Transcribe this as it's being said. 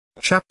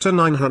Chapter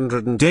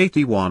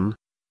 981,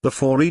 The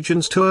Four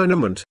Regions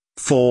Tournament,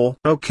 4.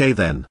 Okay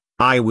then,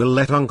 I will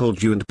let Uncle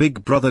Ju and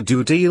Big Brother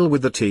Do deal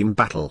with the team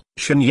battle.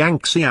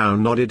 Shenyang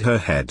Xiao nodded her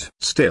head.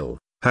 Still,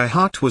 her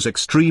heart was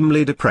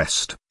extremely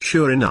depressed.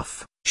 Sure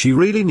enough, she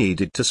really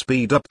needed to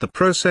speed up the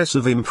process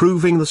of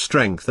improving the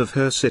strength of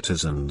her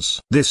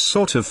citizens. This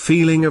sort of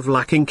feeling of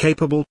lacking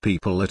capable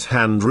people at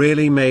hand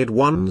really made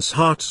one's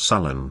heart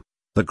sullen.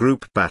 The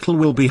group battle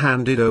will be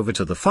handed over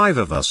to the five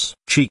of us.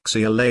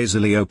 Qixia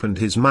lazily opened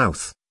his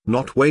mouth,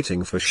 not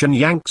waiting for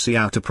Shenyang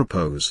Xiao to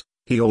propose.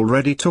 He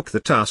already took the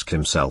task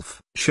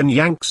himself.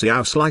 Shenyang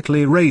Xiao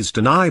slightly raised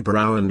an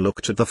eyebrow and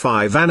looked at the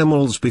five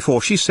animals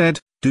before she said,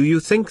 "Do you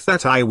think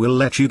that I will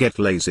let you get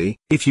lazy?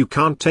 If you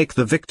can't take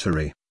the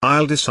victory,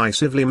 I'll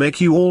decisively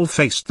make you all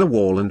face the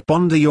wall and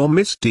ponder your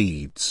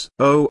misdeeds."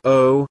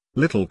 Oh,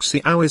 little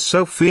Xiao is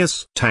so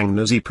fierce. Tang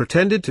Nazi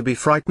pretended to be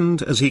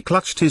frightened as he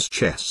clutched his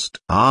chest.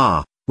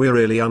 Ah, we're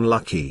really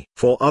unlucky.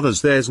 For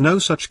others there's no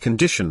such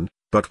condition,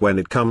 but when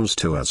it comes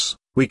to us,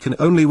 we can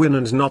only win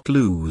and not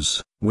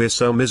lose. We're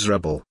so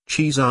miserable.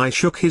 Qizai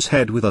shook his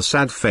head with a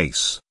sad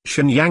face.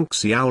 Shenyang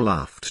Xiao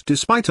laughed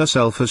despite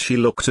herself as she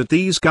looked at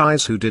these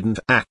guys who didn't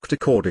act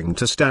according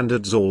to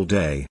standards all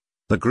day.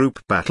 The group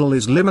battle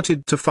is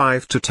limited to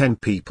 5 to 10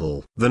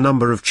 people. The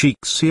number of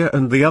Qixia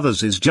and the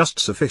others is just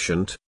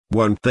sufficient.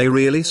 Won't they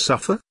really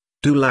suffer?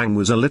 Du Lang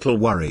was a little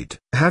worried.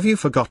 Have you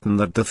forgotten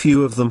that the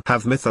few of them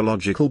have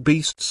mythological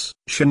beasts?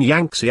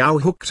 Shenyang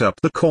Xiao hooked up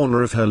the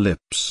corner of her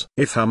lips.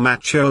 If her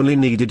match only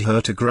needed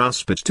her to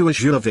grasp it to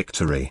assure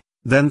victory,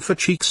 then for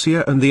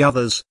Qixia and the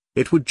others,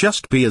 it would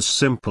just be as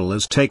simple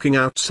as taking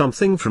out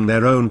something from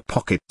their own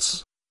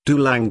pockets. Du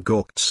Lang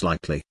gawked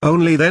slightly.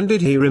 Only then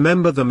did he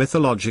remember the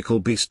mythological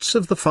beasts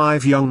of the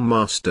 5 young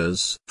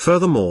masters.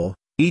 Furthermore,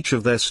 each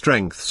of their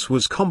strengths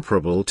was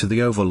comparable to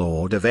the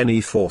overlord of any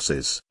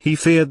forces. He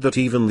feared that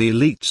even the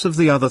elites of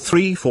the other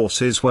 3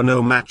 forces were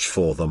no match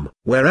for them.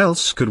 Where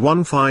else could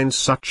one find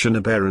such an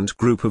aberrant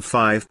group of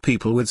 5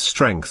 people with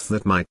strength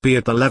that might be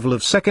at the level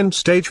of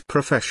second-stage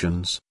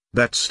professions,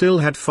 that still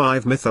had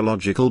 5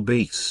 mythological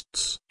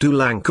beasts? Du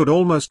Lang could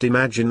almost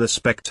imagine the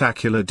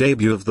spectacular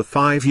debut of the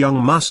 5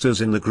 young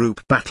masters in the group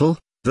battle,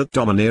 that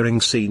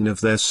domineering scene of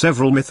their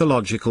several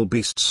mythological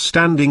beasts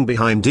standing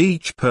behind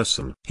each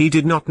person. He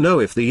did not know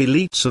if the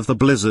elites of the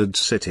Blizzard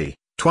City,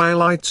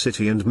 Twilight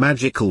City and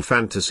Magical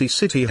Fantasy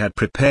City had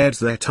prepared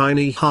their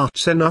tiny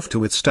hearts enough to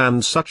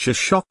withstand such a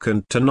shock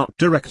and to not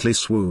directly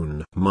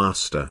swoon.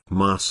 Master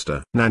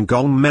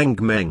Nangong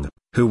Meng,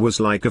 who was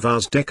like a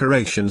vase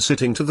decoration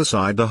sitting to the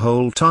side the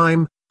whole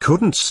time,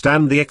 couldn't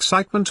stand the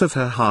excitement of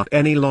her heart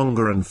any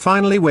longer and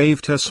finally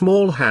waved her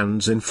small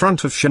hands in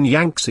front of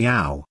Shenyang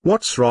Xiao.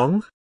 What's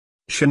wrong?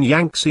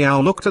 Shenyang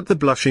Xiao looked at the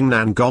blushing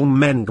Nangong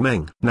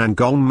Meng.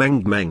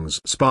 Nangong Meng's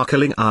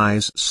sparkling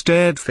eyes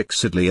stared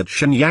fixedly at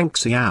Shenyang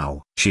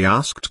Xiao. She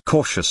asked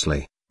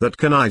cautiously, "That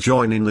can I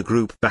join in the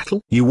group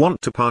battle? You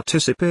want to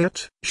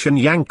participate?"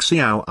 Shenyang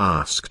Xiao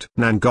asked.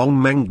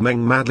 Nangong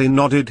Meng madly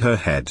nodded her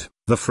head.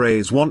 The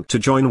phrase "want to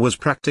join" was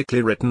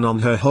practically written on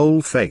her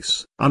whole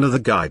face. Under the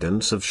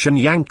guidance of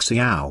Shenyang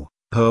Xiao,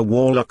 her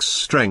warlock's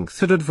strength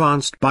had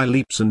advanced by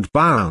leaps and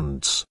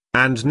bounds,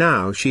 and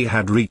now she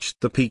had reached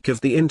the peak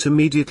of the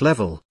intermediate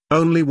level,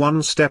 only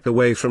one step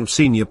away from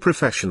senior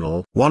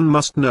professional. One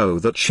must know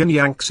that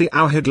Shenyang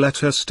Xiao had let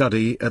her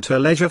study at her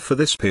leisure for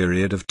this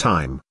period of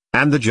time,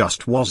 and there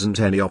just wasn't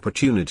any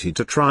opportunity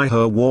to try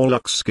her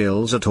warlock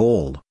skills at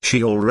all.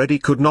 She already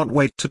could not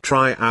wait to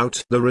try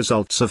out the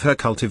results of her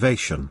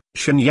cultivation.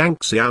 Shenyang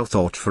Xiao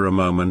thought for a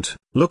moment,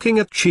 looking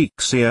at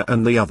Qixia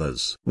and the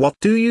others. What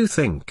do you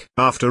think?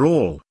 After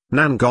all,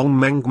 Nangong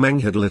Meng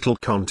had little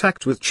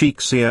contact with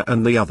Qixia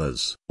and the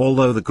others.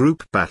 Although the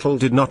group battle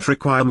did not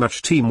require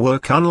much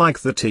teamwork unlike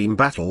the team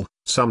battle,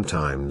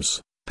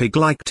 sometimes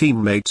pig-like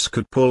teammates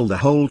could pull the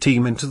whole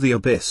team into the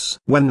abyss.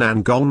 When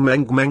Nangong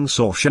Meng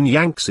saw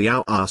Shenyang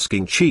Xiao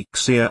asking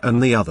Qixia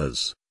and the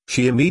others,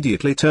 she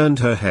immediately turned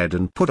her head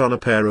and put on a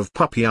pair of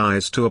puppy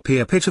eyes to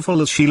appear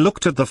pitiful as she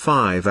looked at the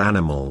 5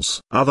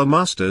 animals. Other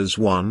Masters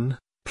 1,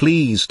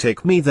 please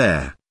take me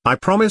there. I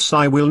promise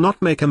I will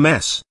not make a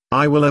mess.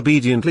 I will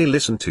obediently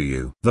listen to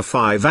you. The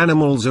 5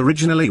 animals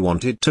originally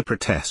wanted to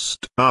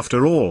protest.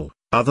 After all,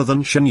 other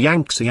than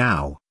Shenyang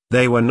Xiao,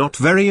 they were not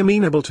very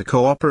amenable to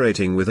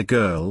cooperating with a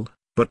girl,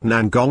 but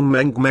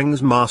Nangong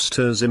Meng's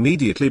masters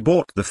immediately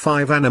bought the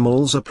 5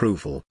 animals'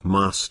 approval.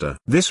 Master.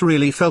 This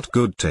really felt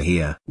good to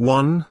hear.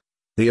 1.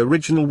 The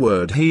original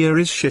word here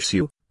is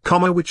shishu,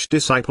 which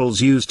disciples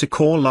use to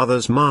call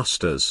others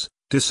masters.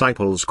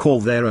 Disciples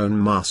call their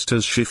own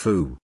masters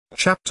shifu.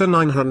 Chapter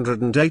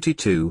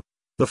 982,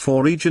 The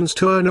Four Regions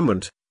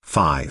Tournament,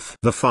 5.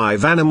 The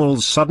 5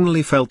 animals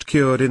suddenly felt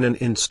cured in an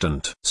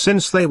instant.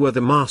 Since they were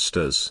the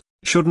masters,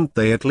 shouldn't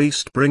they at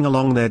least bring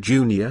along their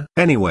junior?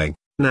 Anyway,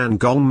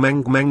 Nangong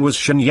Meng was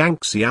Shenyang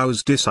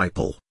Xiao's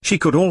disciple. She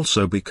could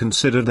also be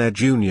considered their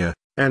junior,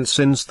 and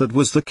since that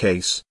was the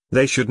case,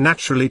 They should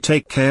naturally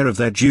take care of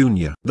their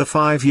junior. The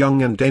 5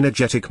 young and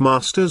energetic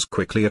masters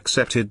quickly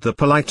accepted the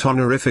polite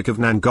honorific of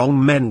Nangong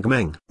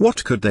Mengmeng.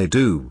 What could they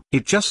do?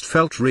 It just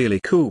felt really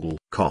cool.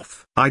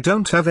 Cough. I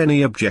don't have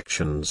any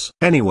objections.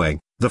 Anyway,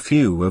 the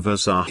few of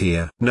us are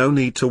here. No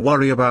need to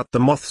worry about the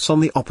moths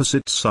on the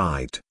opposite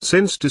side.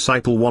 Since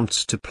disciple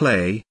wants to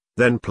play,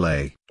 then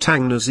play.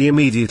 Tangnazi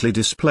immediately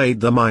displayed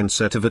the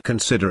mindset of a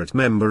considerate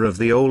member of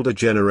the older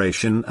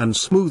generation and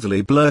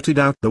smoothly blurted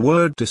out the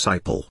word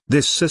disciple.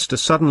 This sister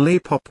suddenly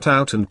popped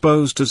out and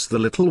posed as the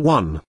little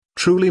one,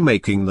 truly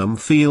making them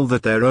feel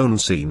that their own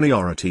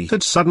seniority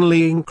had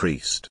suddenly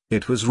increased.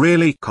 It was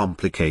really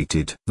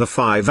complicated. The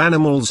 5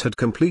 animals had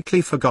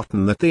completely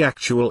forgotten that the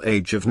actual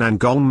age of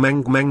Nangong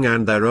Mengmeng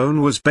and their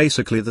own was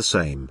basically the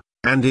same,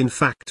 and in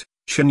fact,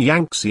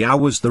 Xuanhuan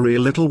was the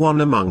real little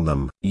one among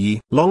them. Yi,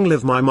 long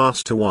live my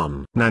master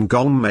one.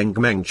 Nangong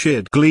Mengmeng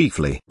cheered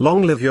gleefully.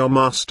 Long live your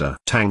master.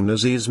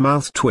 Tangnazi's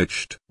mouth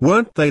twitched.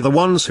 Weren't they the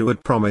ones who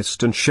had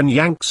promised, and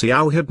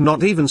Xuanhuan had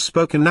not even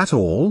spoken at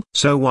all?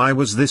 So why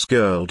was this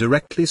girl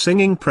directly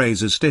singing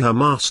praises to her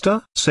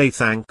master? Say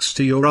thanks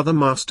to your other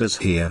masters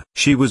here.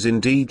 She was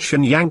indeed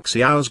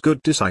Xuanhuan's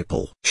good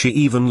disciple. She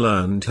even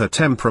learned her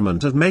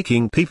temperament of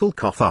making people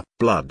cough up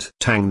blood.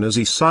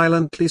 Tangnazi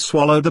silently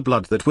swallowed the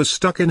blood that was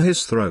stuck in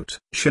his throat.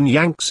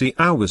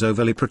 Xuanhuan was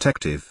overly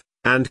protective,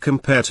 and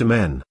compared to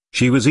men,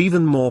 she was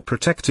even more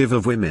protective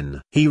of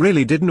women. He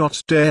really did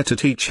not dare to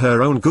teach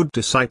her own good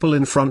disciple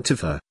in front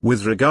of her.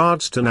 With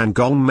regards to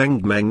Nangong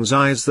Mengmeng's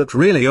eyes that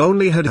really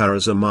only had her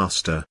as a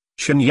master,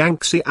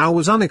 Xuanhuan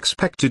was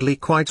unexpectedly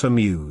quite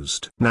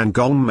amused.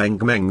 Nangong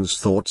Mengmeng's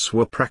thoughts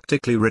were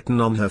practically written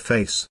on her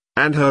face,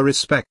 and her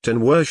respect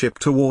and worship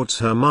towards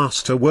her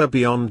master were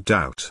beyond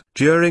doubt.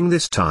 During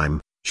this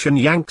time,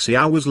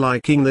 Xuanhuan was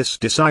liking this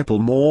disciple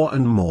more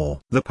and more.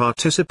 The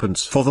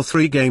participants for the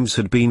 3 games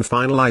had been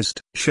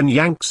finalized.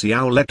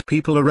 Xuanhuan let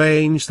people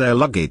arrange their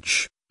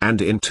luggage, and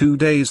in 2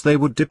 days they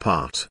would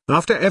depart.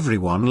 After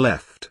everyone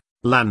left,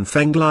 Lan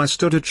Fenglai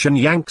stood at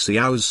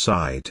Xuanhuan's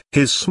side.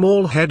 His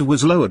small head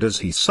was lowered as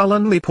he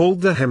sullenly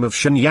pulled the hem of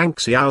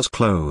Xuanhuan's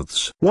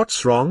clothes.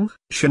 What's wrong?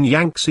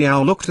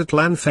 Xuanhuan looked at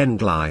Lan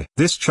Fenglai.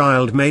 This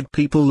child made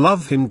people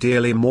love him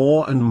dearly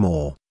more and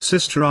more.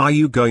 Sister, are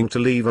you going to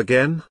leave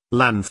again?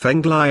 Lan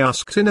Fenglai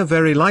asked in a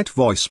very light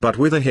voice but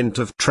with a hint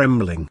of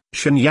trembling.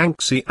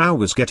 Xuanhuan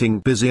was getting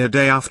busier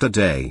day after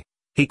day.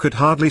 He could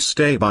hardly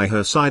stay by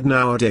her side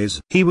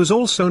nowadays. He was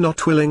also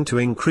not willing to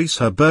increase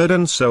her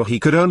burden, so he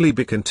could only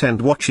be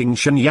content watching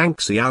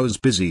Xuanhuan's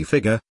busy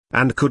figure,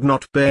 and could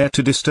not bear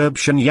to disturb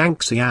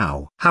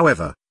Xuanhuan.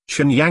 However,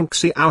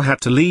 Xuanhuan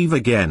had to leave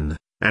again,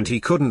 and he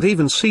couldn't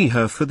even see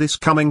her for this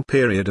coming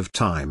period of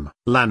time.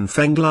 Lan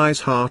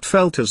Fenglai's heart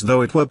felt as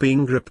though it were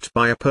being gripped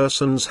by a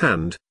person's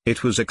hand.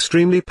 It was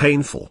extremely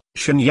painful.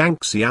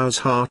 Xuanhuan's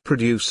heart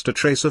produced a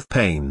trace of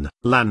pain.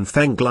 Lan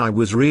Fenglai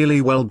was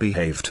really well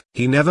behaved.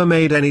 He never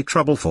made any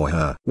trouble for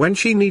her. When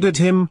she needed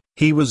him,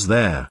 he was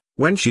there.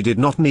 When she did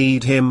not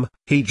need him,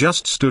 he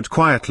just stood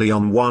quietly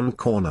on one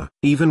corner.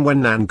 Even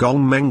when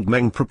Nangong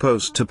Mengmeng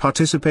proposed to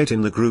participate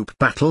in the group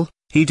battle,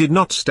 he did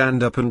not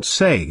stand up and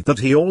say that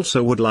he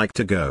also would like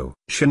to go.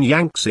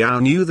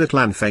 Xuanhuan knew that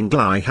Lan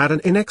Fenglai had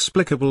an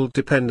inexplicable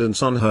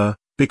dependence on her.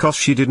 Because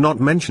she did not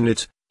mention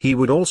it, he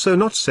would also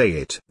not say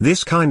it.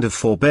 This kind of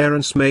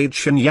forbearance made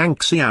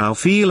Xuanhuan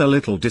feel a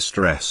little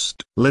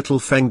distressed. Little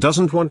Feng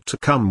doesn't want to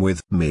come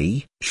with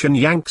me.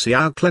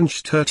 Xuanhuan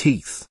clenched her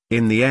teeth.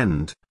 In the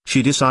end,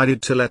 she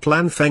decided to let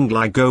Lan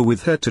Fenglai go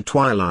with her to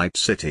Twilight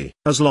City.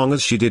 As long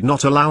as she did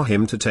not allow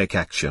him to take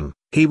action,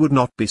 he would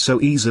not be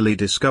so easily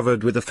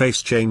discovered with a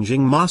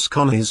face-changing mask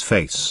on his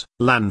face.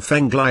 Lan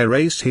Fenglai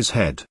raised his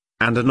head,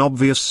 and an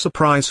obvious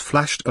surprise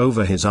flashed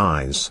over his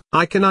eyes.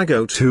 Can I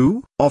go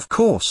too? Of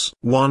course.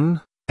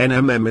 1.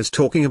 NMM is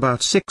talking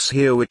about 6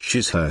 here, which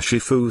is her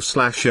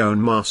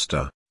Shifu/own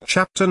master.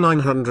 Chapter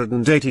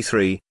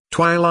 983,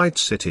 Twilight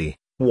City.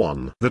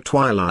 1. The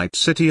Twilight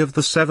City of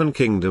the 7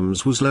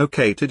 Kingdoms was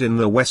located in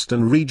the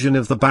western region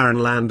of the Barren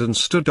Land and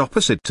stood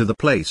opposite to the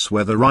place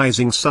where the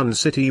Rising Sun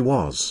City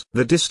was.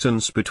 The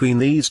distance between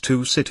these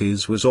 2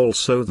 cities was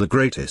also the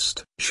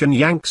greatest.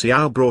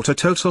 Xuanhuan brought a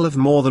total of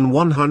more than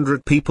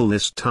 100 people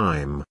this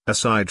time.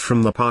 Aside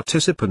from the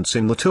participants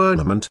in the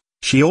tournament,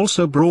 she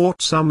also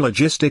brought some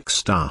logistics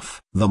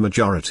staff. The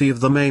majority of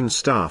the main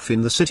staff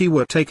in the city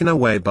were taken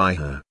away by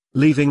her,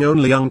 leaving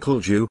only Uncle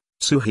Ju,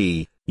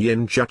 Suhi,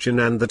 Yin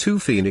Juchen and the 2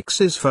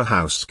 phoenixes for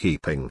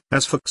housekeeping.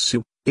 As for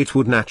Xu, it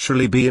would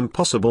naturally be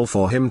impossible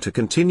for him to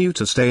continue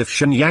to stay if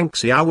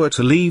Xuanhuan were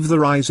to leave the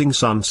Rising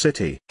Sun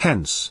City.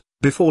 Hence,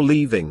 before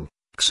leaving,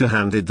 Xu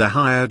handed the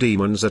higher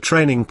demons a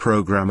training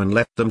program and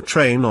let them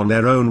train on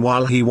their own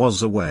while he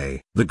was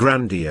away. The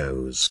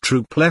grandiose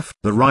troop left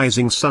the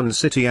Rising Sun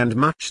City and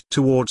marched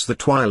towards the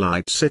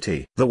Twilight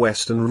City. The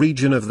western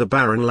region of the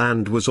Barren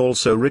Land was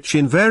also rich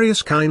in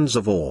various kinds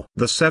of ore.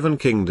 The 7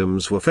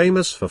 Kingdoms were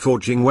famous for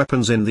forging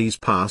weapons in these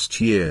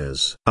past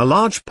years. A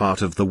large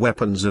part of the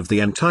weapons of the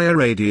entire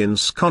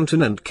Radiance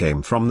continent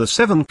came from the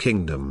 7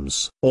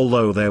 Kingdoms.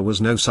 Although there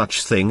was no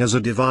such thing as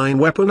a divine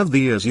weapon of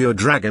the Azure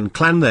Dragon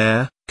clan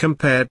there,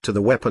 Compared to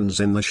the weapons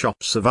in the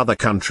shops of other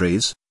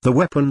countries, the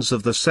weapons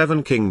of the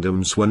Seven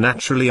Kingdoms were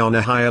naturally on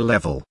a higher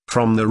level.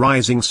 From the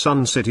Rising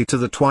Sun City to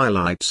the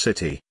Twilight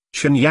City,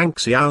 Xuanhuan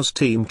Xiao's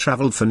team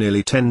traveled for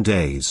nearly 10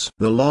 days.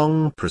 The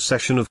long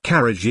procession of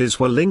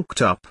carriages were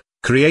linked up,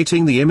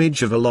 creating the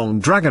image of a long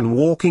dragon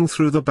walking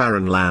through the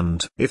barren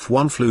land. If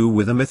one flew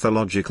with a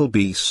mythological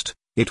beast,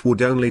 it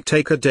would only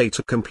take a day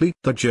to complete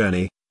the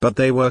journey, but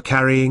they were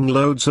carrying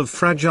loads of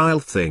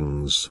fragile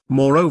things.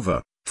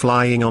 Moreover,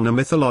 flying on a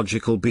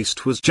mythological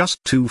beast was just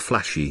too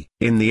flashy.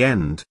 In the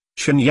end,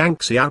 Xuanhuan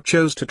Xiao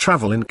chose to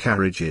travel in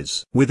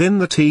carriages. Within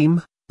the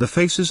team, the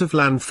faces of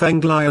Lan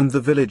Fenglai and the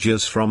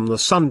villagers from the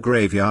Sun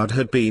Graveyard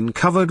had been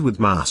covered with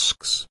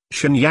masks.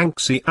 Xuanhuan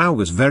Xiao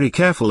was very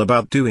careful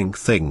about doing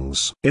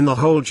things. In the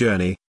whole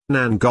journey,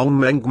 Nangong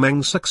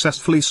Mengmeng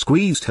successfully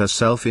squeezed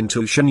herself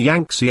into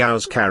Xuanhuan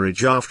Xiao's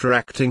carriage after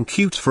acting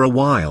cute for a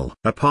while.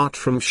 Apart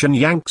from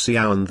Xuanhuan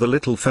Xiao and the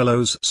little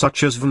fellows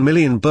such as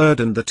Vermilion Bird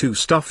and the two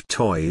stuffed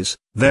toys,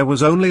 there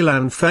was only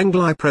Lan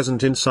Fenglai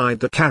present inside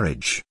the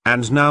carriage.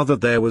 And now that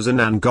there was a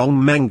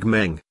Nangong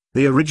Mengmeng,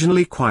 the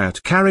originally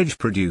quiet carriage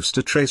produced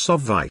a trace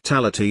of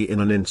vitality in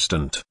an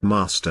instant.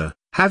 "Master,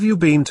 have you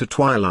been to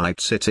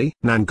Twilight City?"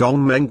 Nangong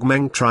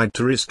Mengmeng tried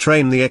to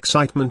restrain the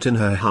excitement in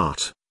her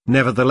heart.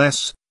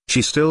 Nevertheless,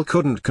 she still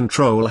couldn't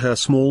control her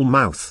small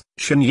mouth.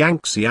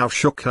 Xuanhuan Xiao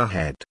shook her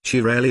head. She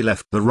rarely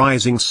left the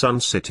Rising Sun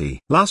City.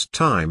 Last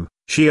time,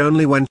 she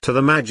only went to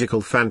the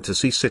magical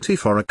fantasy city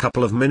for a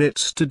couple of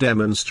minutes to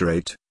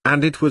demonstrate,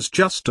 and it was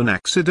just an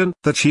accident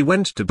that she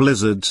went to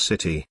Blizzard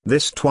City.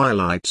 This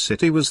Twilight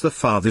City was the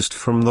farthest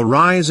from the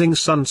Rising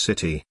Sun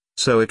City,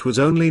 so it was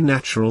only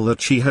natural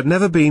that she had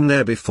never been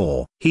there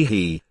before.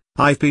 Hee,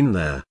 I've been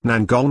there.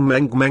 Nangong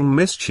Mengmeng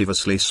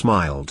mischievously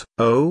smiled.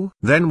 Oh?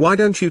 Then why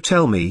don't you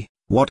tell me?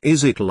 What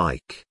is it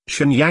like?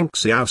 Xuanhuan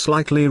Xiao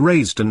slightly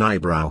raised an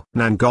eyebrow.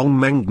 Nangong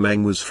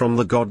Mengmeng was from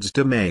the god's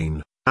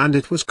domain, and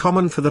it was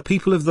common for the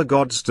people of the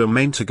god's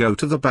domain to go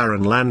to the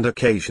barren land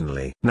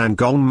occasionally.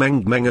 Nangong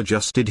Mengmeng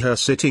adjusted her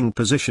sitting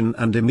position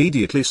and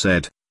immediately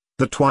said,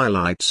 "The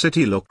Twilight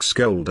City looks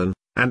golden,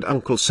 and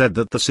Uncle said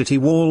that the city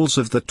walls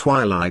of the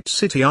Twilight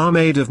City are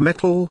made of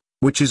metal,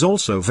 which is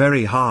also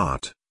very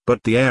hard.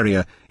 But the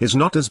area is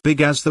not as big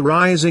as the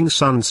Rising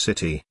Sun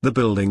City. The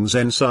buildings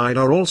inside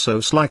are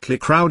also slightly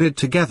crowded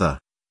together.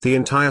 The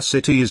entire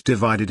city is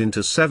divided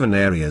into 7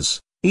 areas,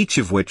 each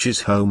of which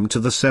is home to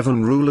the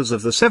 7 rulers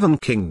of the 7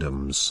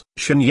 kingdoms."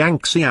 Xuanhuan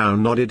Xiao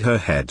nodded her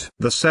head.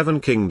 The 7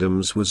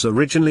 kingdoms was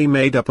originally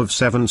made up of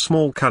 7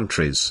 small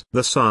countries.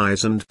 The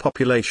size and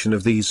population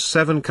of these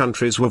 7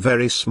 countries were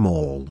very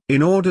small.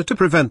 In order to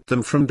prevent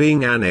them from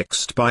being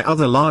annexed by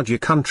other larger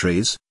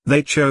countries,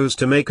 they chose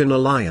to make an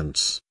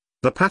alliance.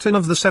 The pattern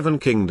of the 7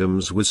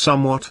 kingdoms was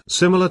somewhat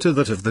similar to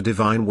that of the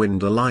Divine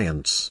Wind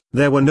Alliance.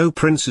 There were no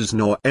princes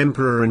nor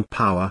emperor in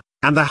power,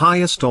 and the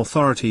highest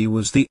authority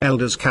was the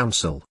Elders'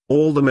 Council.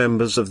 All the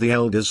members of the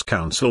Elders'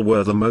 Council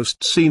were the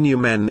most senior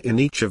men in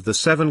each of the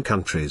 7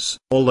 countries.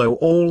 Although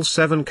all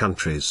 7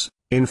 countries,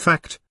 in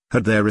fact,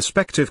 had their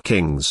respective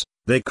kings,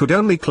 they could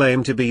only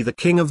claim to be the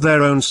king of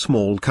their own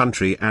small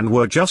country and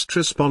were just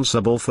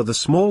responsible for the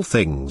small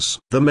things.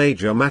 The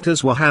major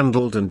matters were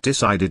handled and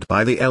decided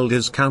by the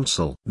Elders'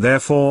 Council.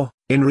 Therefore,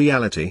 in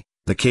reality,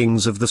 the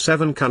kings of the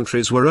 7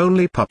 countries were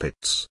only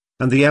puppets,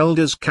 and the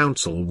Elders'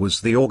 Council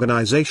was the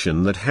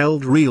organization that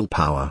held real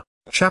power.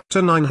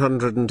 Chapter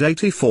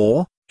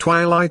 984,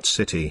 Twilight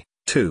City,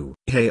 2.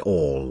 Hey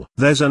all.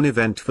 There's an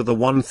event for the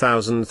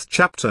 1000th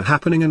chapter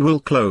happening and will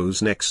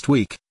close next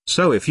week,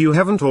 so if you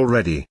haven't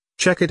already,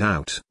 check it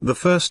out. The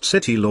first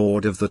city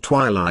lord of the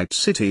Twilight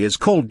City is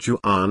called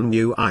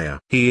Xuanhuan.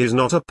 He is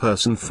not a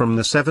person from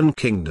the 7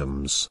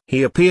 kingdoms.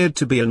 He appeared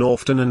to be an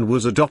orphan and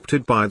was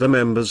adopted by the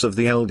members of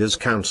the Elders'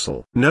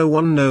 Council. No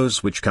one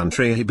knows which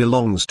country he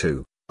belongs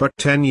to, but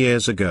 10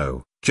 years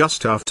ago,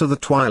 just after the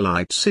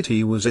Twilight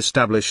City was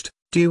established,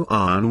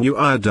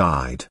 Xuanhuan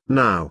died.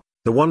 Now,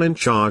 the one in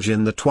charge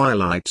in the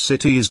Twilight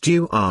City is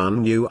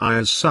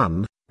Xuanhuan's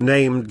son,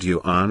 named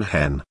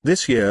Xuanhen.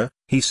 This year,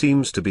 he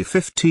seems to be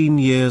 15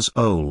 years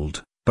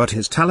old, but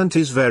his talent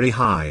is very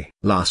high.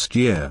 Last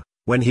year,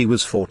 when he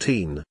was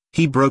 14,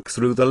 he broke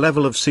through the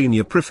level of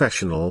senior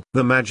professional.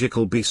 The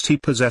magical beast he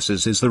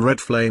possesses is the Red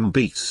Flame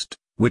Beast,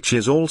 which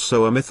is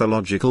also a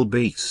mythological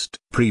beast.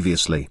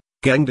 Previously,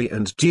 Gengdi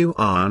and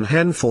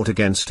Xuanhen fought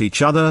against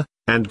each other,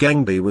 and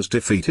Gengdi was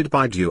defeated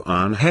by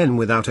Xuanhen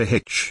without a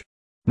hitch.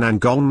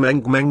 Nangong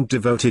Mengmeng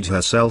devoted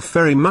herself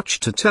very much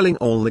to telling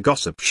all the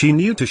gossip she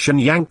knew to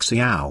Xuanhuan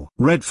Xiao.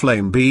 Red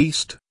Flame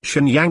Beast.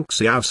 Xuanhuan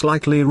Xiao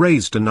slightly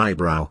raised an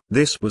eyebrow.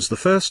 This was the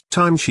first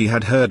time she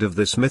had heard of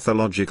this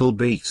mythological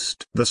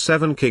beast. The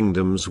 7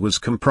 kingdoms was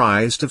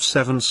comprised of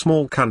 7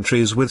 small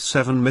countries with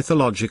 7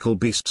 mythological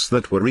beasts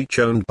that were each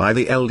owned by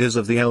the elders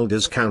of the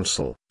Elders'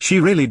 Council.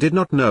 She really did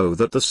not know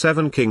that the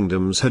 7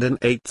 kingdoms had an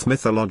 8th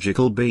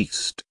mythological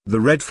beast. The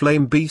Red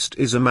Flame Beast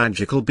is a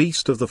magical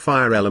beast of the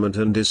fire element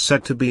and is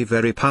said to be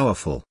very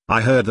powerful.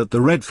 I heard that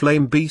the Red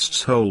Flame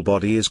Beast's whole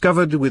body is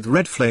covered with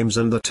red flames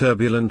and the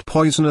turbulent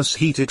poisonous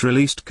heat it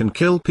released can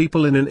kill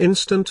people in an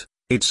instant.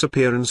 Its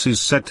appearance is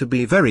said to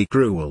be very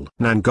cruel.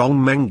 Nangong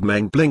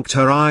Meng blinked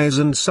her eyes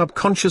and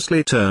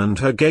subconsciously turned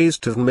her gaze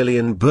to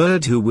Vermilion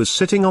Bird, who was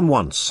sitting on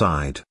one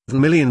side.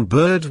 Vermilion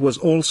Bird was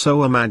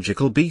also a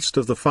magical beast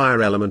of the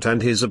fire element,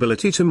 and his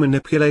ability to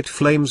manipulate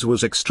flames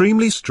was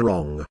extremely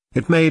strong.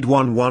 It made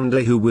one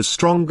wonder who was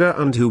stronger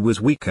and who was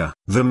weaker.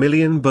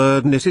 Vermilion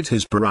Bird knitted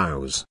his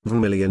brows.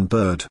 Vermilion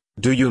Bird,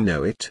 do you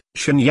know it?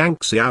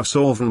 Xuanhuan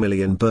saw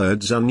Vermilion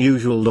Bird's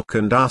unusual look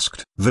and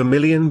asked.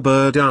 Vermilion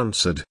Bird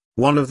answered,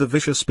 one of the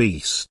vicious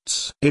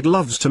beasts. It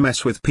loves to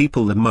mess with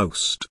people the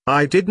most.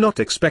 I did not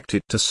expect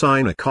it to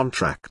sign a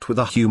contract with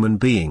a human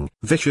being.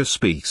 Vicious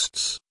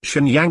beasts.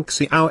 Xuanhuan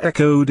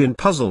echoed in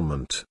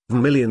puzzlement.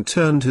 Vermilion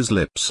turned his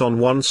lips on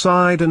one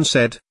side and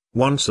said,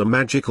 once a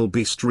magical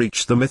beast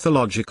reach the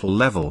mythological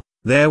level,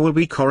 there will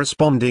be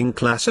corresponding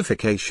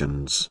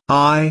classifications.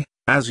 I,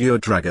 azure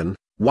dragon,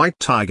 white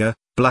tiger,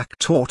 black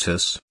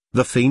tortoise,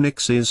 the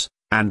phoenixes,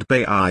 and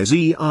Bai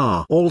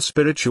are all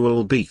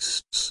spiritual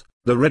beasts.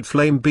 The red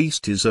flame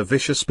beast is a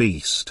vicious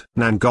beast.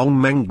 Nangong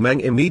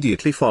Meng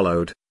immediately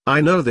followed. I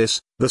know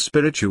this, the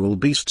spiritual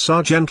beasts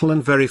are gentle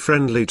and very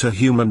friendly to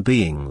human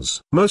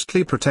beings,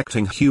 mostly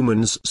protecting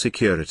humans'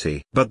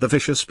 security. But the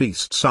vicious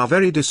beasts are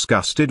very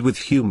disgusted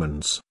with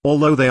humans,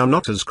 although they are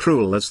not as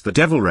cruel as the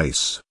devil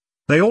race.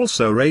 They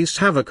also raised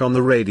havoc on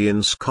the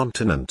Radiance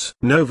continent.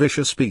 No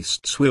vicious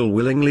beasts will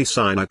willingly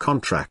sign a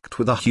contract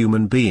with a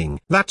human being.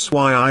 That's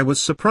why I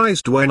was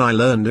surprised when I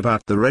learned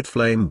about the red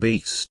flame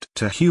beast.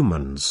 To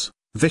humans,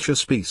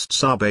 vicious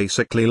beasts are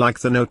basically like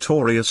the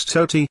notorious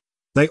Toti.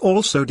 They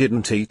also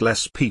didn't eat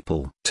less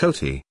people.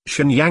 Toti.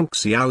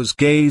 Xuanhuan's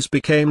gaze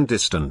became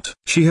distant.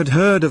 She had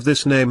heard of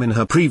this name in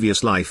her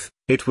previous life.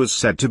 It was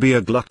said to be a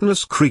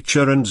gluttonous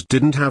creature and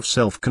didn't have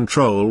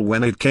self-control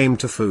when it came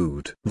to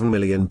food.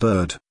 Vermilion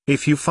Bird,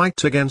 if you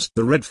fight against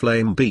the red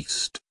flame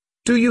beast,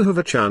 do you have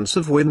a chance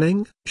of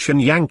winning?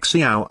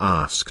 Xuanhuan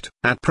asked.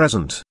 At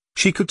present,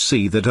 she could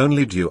see that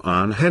only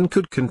Duan Hen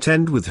could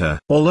contend with her.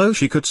 Although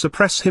she could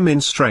suppress him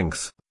in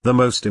strength, the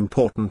most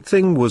important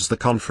thing was the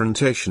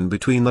confrontation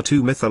between the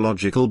two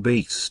mythological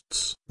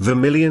beasts.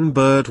 Vermilion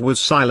Bird was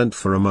silent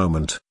for a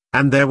moment,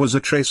 and there was a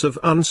trace of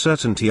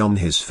uncertainty on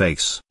his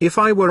face. If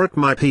I were at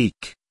my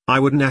peak, I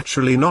would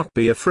naturally not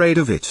be afraid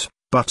of it,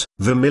 but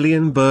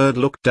Vermilion Bird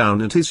looked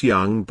down at his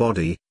young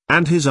body,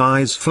 and his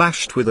eyes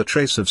flashed with a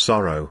trace of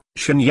sorrow.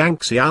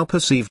 Xuanhuan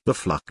perceived the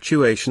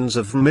fluctuations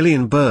of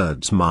Vermilion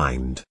Bird's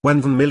mind.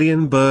 When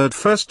Vermilion Bird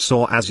first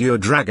saw Azure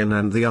Dragon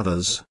and the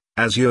others,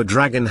 Azure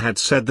Dragon had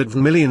said that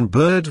Vermilion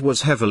Bird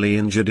was heavily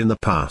injured in the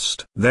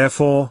past.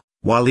 Therefore,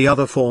 while the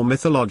other four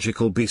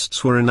mythological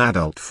beasts were in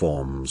adult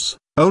forms,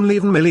 only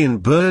Vermilion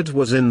Bird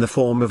was in the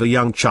form of a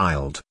young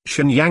child.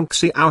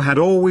 Xuanhuan had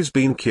always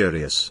been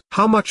curious.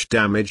 How much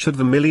damage had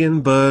Vermilion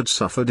Bird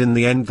suffered in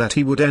the end that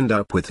he would end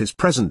up with his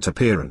present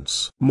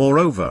appearance?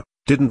 Moreover,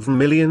 didn't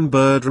Vermilion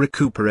Bird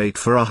recuperate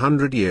for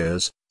 100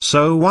 years,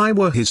 so why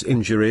were his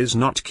injuries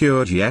not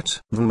cured yet?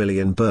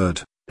 Vermilion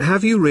Bird,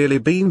 have you really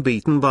been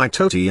beaten by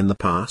Toti in the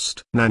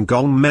past?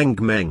 Nangong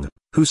Meng,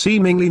 who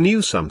seemingly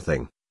knew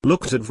something,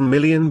 looked at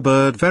Vermilion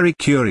Bird very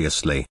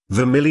curiously.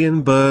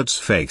 Vermilion Bird's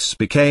face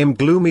became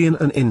gloomy in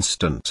an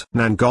instant.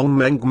 Nangong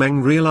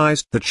Meng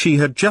realized that she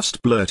had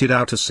just blurted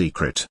out a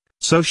secret,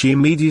 so she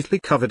immediately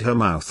covered her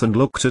mouth and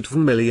looked at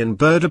Vermilion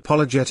Bird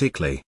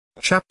apologetically.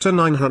 Chapter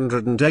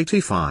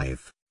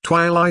 985,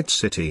 Twilight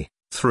City.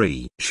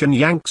 3.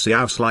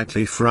 Xuanhuan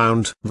slightly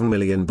frowned.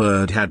 Vermilion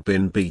Bird had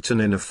been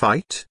beaten in a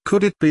fight.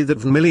 Could it be that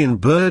Vermilion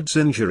Bird's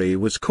injury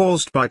was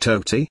caused by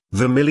Toti?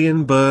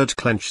 Vermilion Bird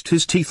clenched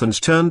his teeth and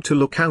turned to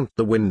look out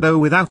the window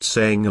without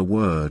saying a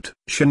word.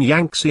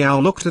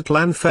 Xuanhuan looked at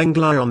Lan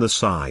Fenglai on the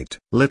side.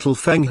 Little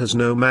Feng has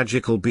no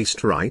magical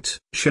beast, right?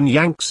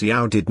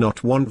 Xuanhuan did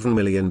not want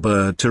Vermilion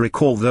Bird to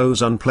recall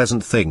those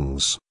unpleasant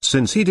things.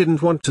 Since he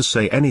didn't want to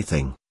say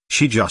anything,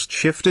 she just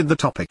shifted the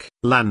topic.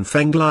 Lan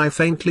Fenglai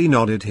faintly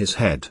nodded his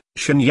head.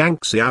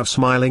 Xuanhuan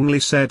smilingly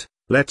said,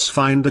 let's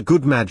find a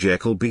good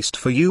magical beast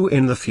for you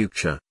in the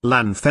future.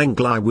 Lan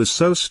Fenglai was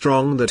so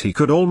strong that he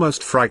could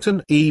almost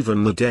frighten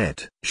even the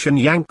dead.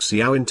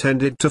 Xuanhuan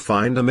intended to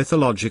find a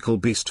mythological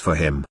beast for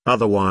him.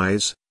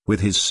 Otherwise,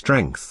 with his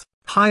strength,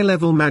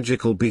 high-level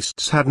magical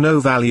beasts had no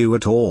value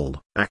at all.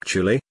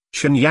 Actually,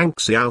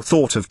 Xuanhuan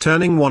thought of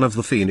turning one of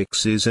the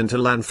phoenixes into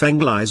Lan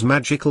Fenglai's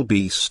magical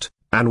beast,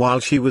 and while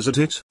she was at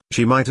it,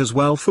 she might as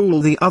well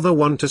fool the other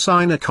one to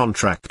sign a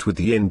contract with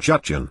Yin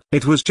Judgeon.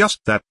 It was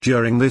just that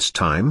during this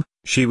time,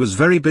 she was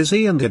very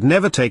busy and had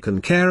never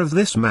taken care of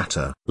this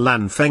matter.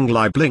 Lan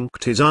Fenglai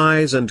blinked his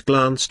eyes and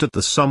glanced at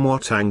the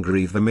somewhat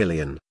angry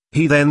Vermilion.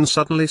 He then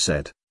suddenly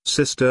said,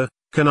 sister,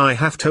 can I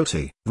have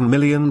Toti?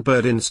 Vermilion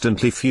Bird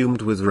instantly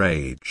fumed with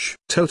rage.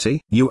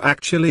 Toti? You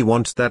actually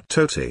want that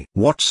Toti?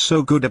 What's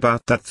so good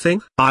about that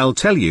thing? I'll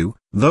tell you,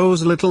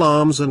 those little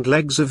arms and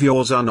legs of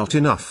yours are not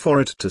enough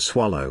for it to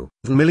swallow.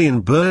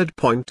 Vermilion Bird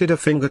pointed a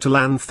finger to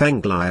Lan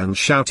Fenglai and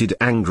shouted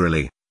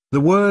angrily. The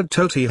word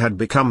Toti had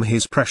become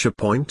his pressure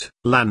point.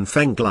 Lan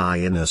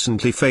Fenglai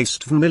innocently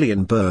faced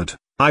Vermilion Bird.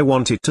 I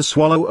wanted to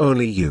swallow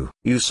only you.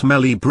 You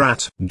smelly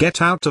brat.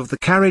 Get out of the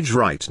carriage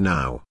right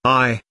now.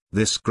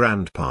 This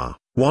grandpa,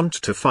 want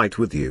to fight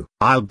with you.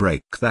 I'll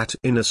break that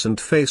innocent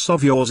face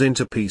of yours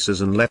into pieces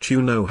and let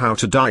you know how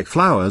to dye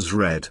flowers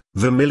red.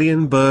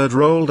 Vermilion Bird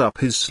rolled up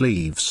his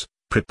sleeves,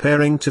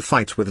 preparing to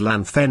fight with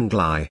Lan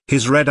Fenglai.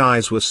 His red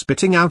eyes were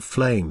spitting out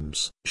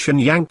flames.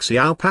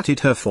 Xuanhuan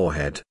patted her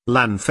forehead.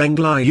 Lan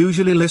Fenglai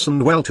usually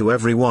listened well to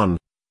everyone,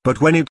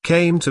 but when it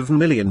came to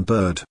Vermilion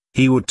Bird,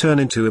 he would turn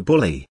into a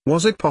bully.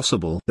 Was it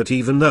possible that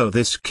even though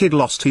this kid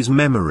lost his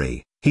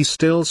memory, he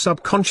still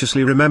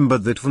subconsciously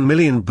remembered that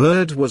Vermilion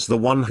Bird was the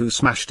one who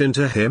smashed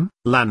into him?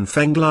 Lan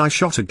Fenglai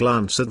shot a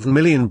glance at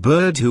Vermilion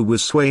Bird, who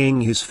was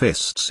swaying his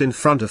fists in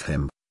front of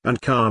him,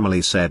 and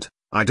calmly said,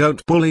 I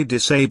don't bully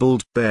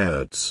disabled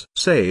birds.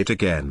 Say it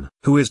again.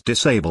 Who is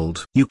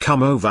disabled? You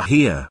come over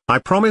here. I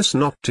promise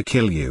not to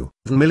kill you.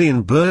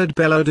 Vermilion Bird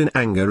bellowed in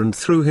anger and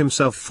threw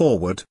himself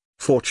forward.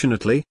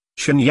 Fortunately,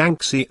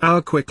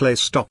 Xuanhuan quickly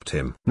stopped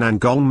him.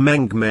 Nangong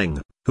Meng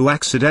Meng, who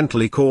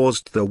accidentally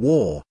caused the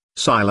war,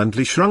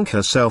 silently shrunk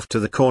herself to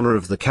the corner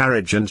of the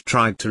carriage and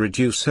tried to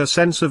reduce her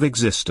sense of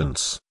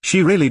existence.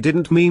 She really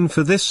didn't mean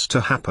for this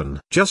to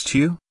happen. Just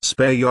you,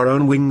 spare your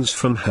own wings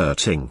from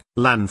hurting.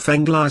 Lan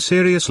Fenglai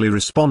seriously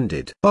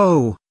responded.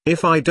 Oh,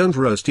 if I don't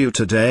roast you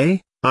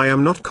today, I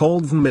am not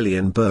called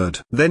Vermilion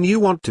Bird. Then you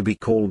want to be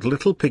called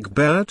Little Pig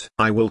Bird?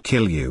 I will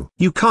kill you.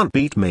 You can't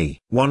beat me.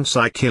 Once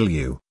I kill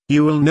you,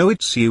 you will know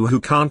it's you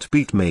who can't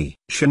beat me.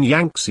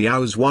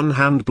 Xuanhuan's one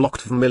hand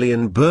blocked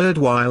Vermilion Bird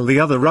while the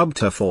other rubbed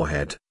her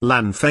forehead.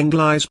 Lan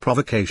Fenglai's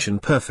provocation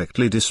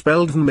perfectly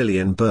dispelled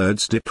Vermilion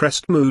Bird's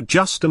depressed mood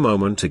just a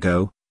moment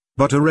ago.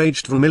 But a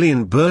raged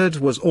Vermilion Bird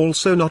was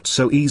also not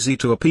so easy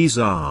to appease.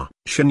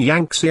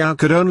 Xuanhuan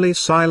could only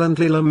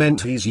silently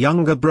lament his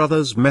younger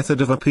brother's method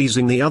of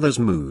appeasing the other's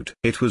mood.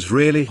 It was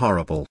really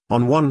horrible.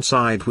 On one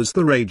side was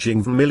the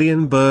raging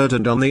Vermilion Bird,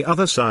 and on the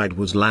other side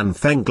was Lan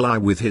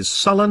Fenglai with his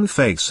sullen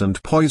face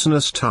and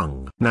poisonous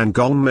tongue.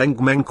 Nangong Meng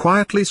Meng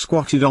quietly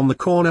squatted on the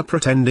corner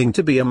pretending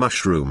to be a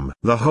mushroom.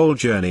 The whole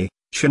journey,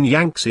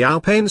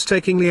 Xuanhuan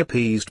painstakingly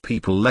appeased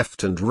people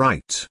left and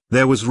right.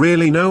 There was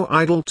really no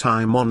idle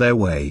time on their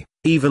way.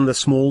 Even the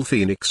small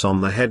phoenix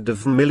on the head of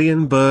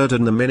Vermilion Bird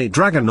and the mini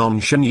dragon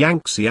on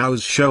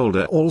Xuanhuan's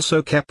shoulder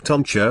also kept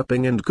on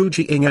chirping and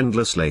gooching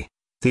endlessly.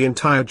 The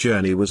entire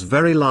journey was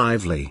very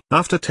lively.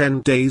 After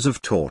 10 days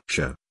of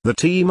torture, the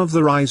team of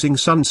the Rising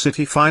Sun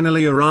City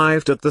finally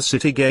arrived at the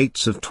city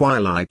gates of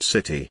Twilight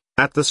City.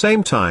 At the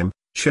same time,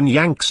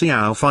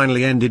 Xuanhuan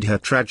finally ended her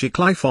tragic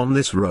life on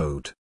this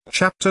road.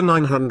 Chapter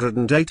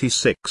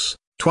 986,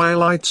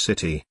 Twilight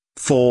City.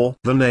 4.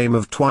 The name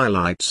of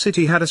Twilight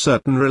City had a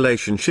certain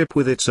relationship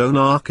with its own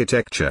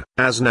architecture.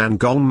 As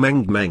Nangong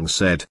Meng Meng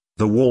said,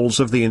 the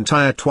walls of the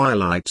entire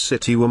Twilight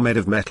City were made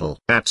of metal.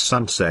 At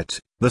sunset,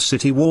 the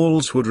city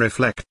walls would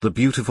reflect the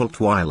beautiful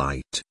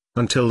twilight,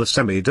 until the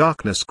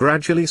semi-darkness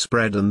gradually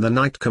spread and the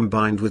night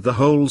combined with the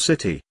whole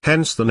city.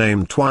 Hence the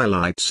name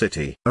Twilight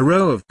City. A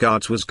row of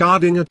guards was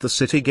guarding at the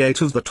city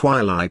gate of the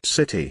Twilight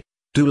City.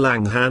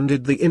 Dulang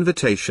handed the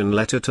invitation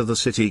letter to the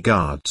city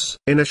guards.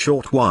 In a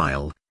short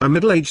while, a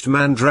middle-aged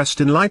man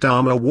dressed in light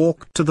armor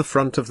walked to the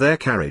front of their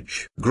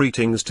carriage.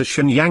 Greetings to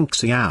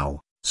Xuanhuan,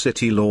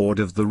 City Lord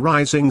of the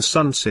Rising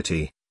Sun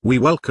City. We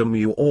welcome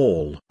you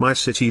all. My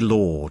City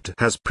Lord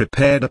has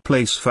prepared a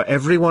place for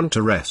everyone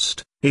to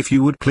rest. If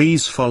you would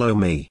please follow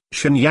me.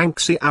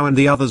 Xuanhuan and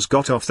the others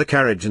got off the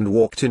carriage and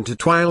walked into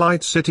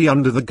Twilight City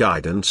under the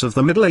guidance of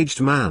the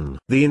middle-aged man.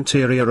 The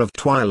interior of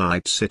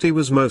Twilight City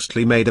was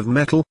mostly made of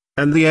metal,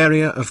 and the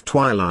area of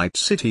Twilight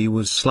City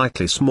was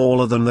slightly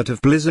smaller than that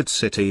of Blizzard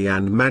City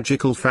and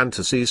Magical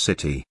Fantasy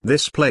City.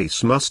 This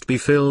place must be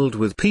filled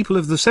with people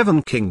of the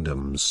Seven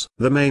Kingdoms.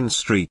 The main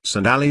streets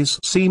and alleys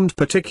seemed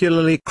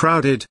particularly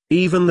crowded.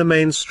 Even the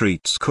main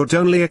streets could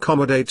only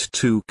accommodate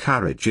 2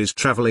 carriages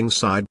traveling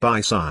side by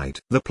side.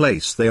 The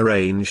place they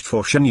arranged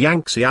for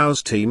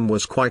Xuanhuan's team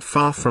was quite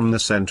far from the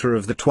center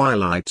of the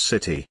Twilight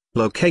City,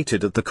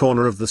 located at the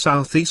corner of the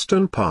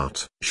southeastern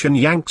part.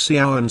 Xuanhuan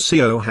and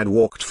Xiao had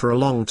walked for a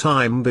long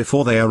time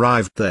before they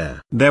arrived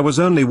there. There was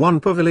only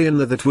one pavilion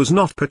that was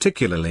not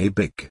particularly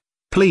big.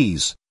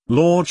 Please,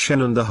 Lord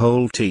Shen and the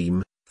whole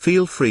team,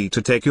 feel free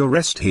to take your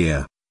rest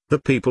here. The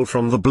people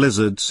from the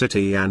Blizzard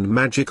City and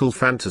Magical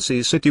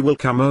Fantasy City will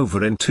come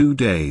over in 2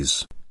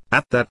 days.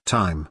 At that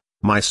time,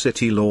 my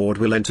City Lord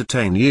will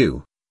entertain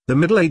you. The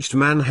middle-aged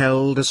man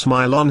held a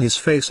smile on his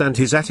face and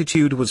his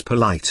attitude was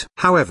polite.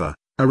 However,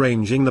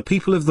 arranging the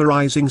people of the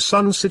Rising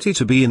Sun City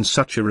to be in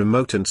such a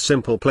remote and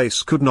simple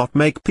place could not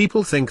make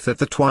people think that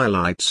the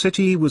Twilight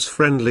City was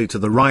friendly to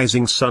the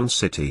Rising Sun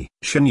City.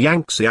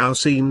 Xuanhuan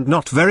seemed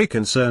not very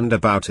concerned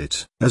about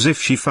it, as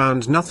if she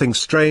found nothing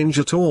strange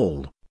at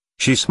all.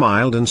 She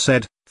smiled and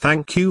said,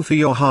 "Thank you for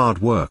your hard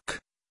work."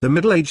 The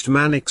middle-aged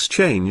man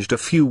exchanged a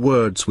few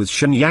words with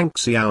Xuanhuan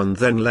and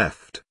then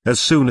left. As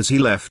soon as he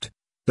left,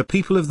 The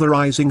people of the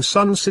Rising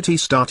Sun City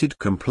started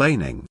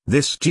complaining.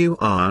 This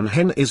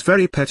xuanhuan is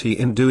very petty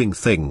in doing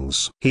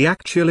things. He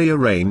actually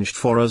arranged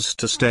for us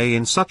to stay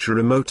in such a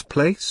remote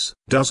place.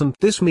 Doesn't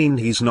this mean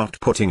he's not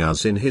putting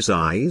us in his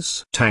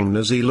eyes?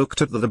 Tangnazi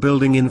looked at the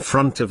building in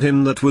front of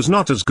him that was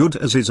not as good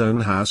as his own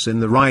house in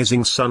the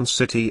Rising Sun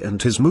City,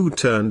 and his mood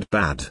turned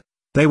bad.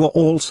 They were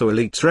also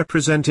elites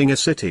representing a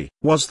city.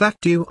 Was that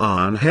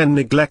xuanhuan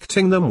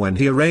neglecting them when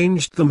he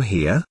arranged them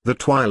here? The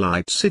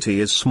Twilight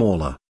City is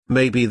smaller.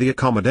 Maybe the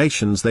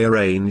accommodations they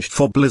arranged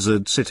for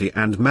Blizzard City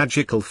and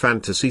Magical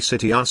Fantasy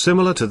City are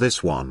similar to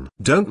this one.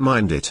 Don't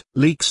mind it.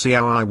 Li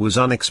Xiaoai was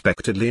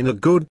unexpectedly in a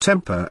good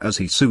temper as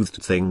he soothed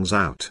things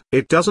out.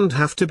 It doesn't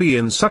have to be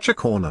in such a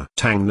corner.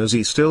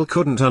 Tangnazi still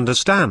couldn't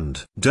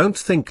understand. Don't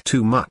think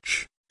too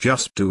much.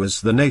 Just do as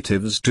the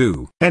natives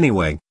do.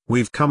 Anyway,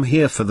 we've come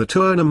here for the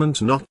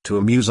tournament, not to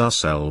amuse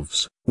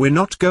ourselves. We're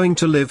not going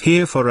to live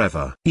here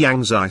forever.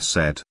 Yang Zai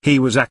said. He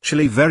was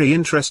actually very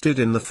interested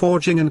in the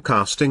forging and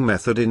casting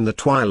method in the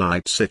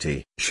Twilight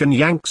City.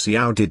 Xuanhuan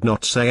Xiao did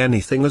not say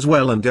anything as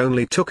well and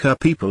only took her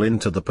people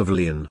into the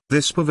pavilion.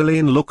 This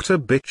pavilion looked a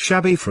bit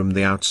shabby from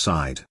the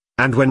outside,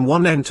 and when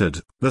one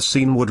entered, the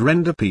scene would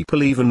render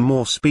people even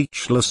more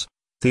speechless.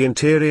 The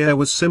interior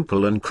was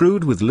simple and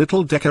crude with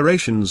little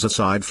decorations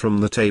aside from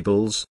the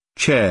tables,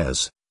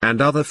 chairs, and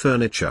other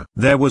furniture.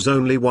 There was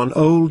only one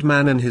old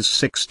man in his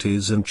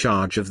 60s in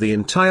charge of the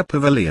entire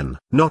pavilion,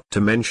 not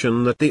to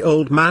mention that the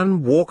old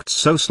man walked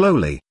so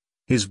slowly.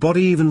 His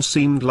body even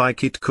seemed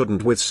like it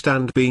couldn't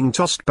withstand being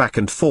tossed back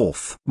and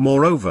forth.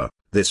 Moreover,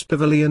 this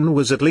pavilion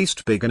was at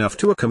least big enough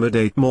to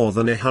accommodate more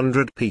than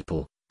 100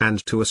 people.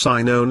 And to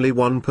assign only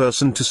one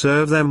person to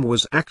serve them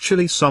was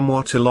actually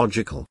somewhat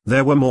illogical.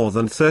 There were more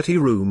than 30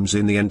 rooms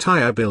in the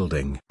entire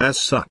building. As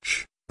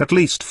such, at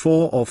least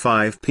 4 or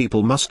 5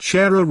 people must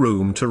share a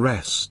room to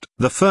rest.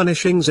 The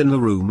furnishings in the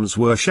rooms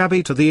were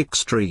shabby to the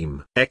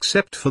extreme.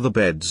 Except for the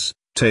beds,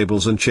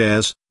 tables and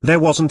chairs, there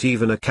wasn't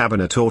even a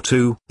cabinet or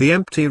two. The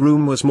empty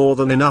room was more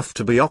than enough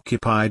to be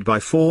occupied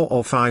by 4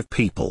 or 5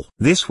 people.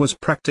 This was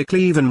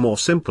practically even more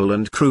simple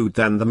and crude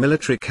than the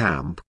military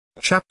camp.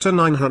 Chapter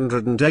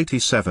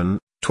 987,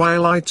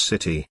 Twilight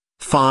City,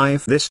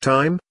 5. This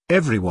time,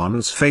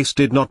 everyone's face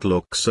did not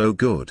look so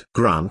good.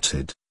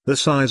 Granted, the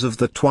size of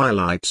the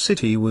Twilight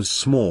City was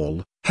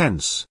small,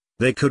 hence,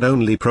 they could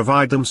only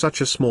provide them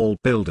such a small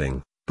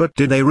building. But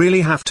did they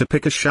really have to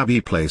pick a shabby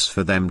place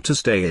for them to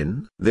stay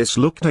in? This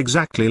looked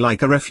exactly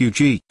like a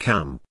refugee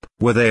camp.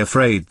 Were they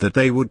afraid that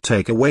they would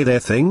take away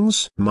their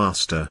things?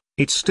 Master,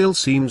 it still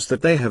seems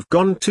that they have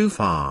gone too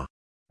far.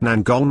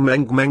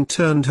 Nangong Meng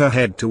turned her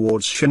head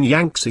towards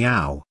Xuanhuan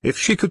Xiao. If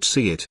she could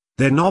see it,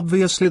 then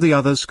obviously the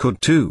others could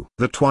too.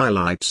 The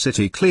Twilight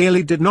City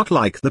clearly did not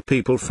like the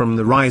people from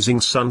the Rising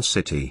Sun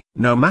City.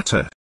 No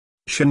matter.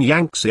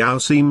 Xuanhuan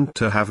Xiao seemed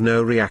to have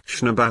no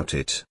reaction about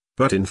it,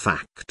 but in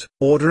fact,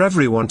 order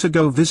everyone to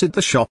go visit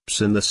the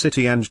shops in the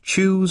city and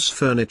choose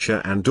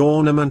furniture and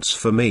ornaments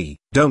for me.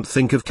 Don't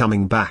think of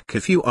coming back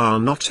if you are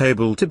not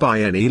able to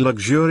buy any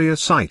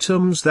luxurious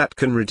items that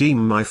can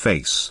redeem my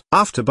face.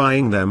 After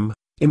buying them,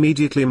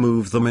 immediately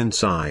move them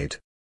inside.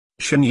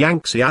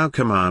 Xuanhuan Xiao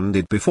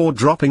commanded before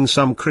dropping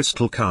some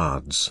crystal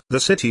cards.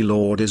 The city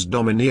lord is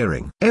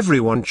domineering.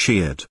 Everyone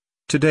cheered.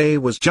 Today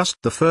was just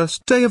the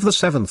first day of the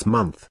 7th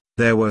month.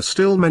 There were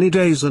still many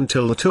days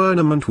until the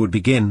tournament would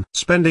begin.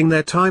 Spending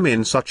their time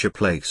in such a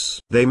place,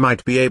 they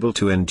might be able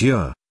to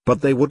endure, but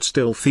they would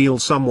still feel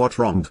somewhat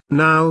wronged.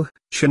 Now,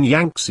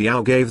 Xuanhuan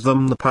Xiao gave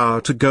them the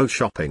power to go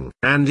shopping,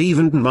 and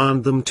even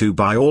demand them to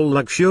buy all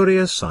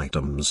luxurious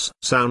items.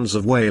 Sounds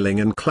of wailing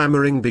and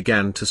clamoring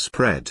began to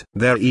spread.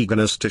 Their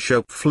eagerness to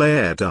shop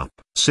flared up.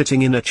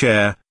 Sitting in a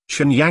chair,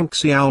 Xuanhuan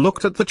Xiao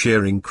looked at the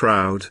cheering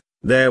crowd.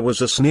 There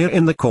was a sneer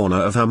in the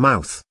corner of her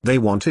mouth. They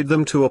wanted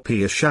them to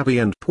appear shabby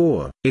and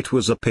poor. It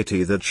was a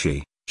pity that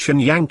she,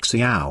 Xuanhuan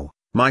Xiao,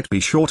 might be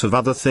short of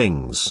other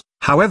things.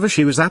 However,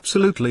 she was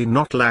absolutely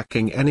not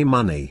lacking any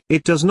money.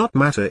 It does not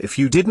matter if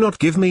you did not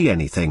give me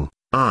anything.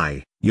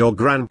 Your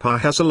grandpa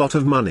has a lot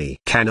of money.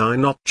 Can I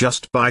not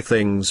just buy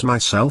things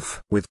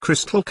myself? With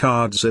crystal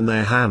cards in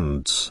their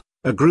hands,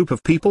 a group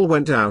of people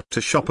went out to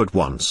shop at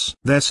once.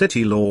 Their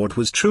city lord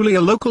was truly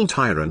a local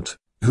tyrant.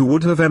 Who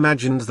would have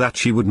imagined that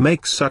she would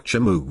make such a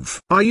move?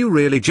 Are you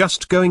really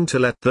just going to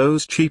let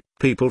those cheap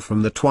people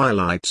from the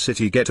Twilight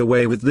City get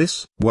away with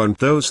this? Won't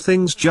those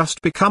things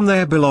just become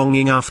their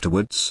belonging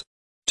afterwards?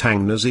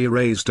 Tangnazi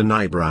raised an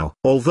eyebrow.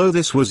 Although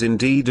this was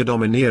indeed a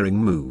domineering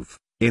move,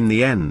 in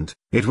the end,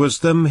 it was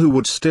them who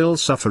would still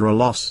suffer a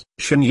loss.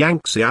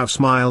 Xuanhuan Xiao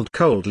smiled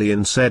coldly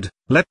and said,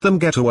 let them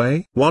get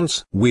away.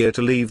 Once we're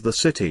to leave the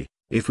city,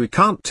 if we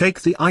can't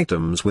take the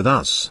items with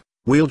us,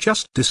 we'll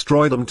just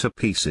destroy them to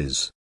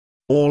pieces.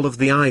 All of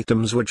the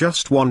items were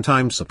just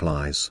one-time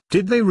supplies.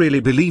 Did they really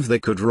believe they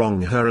could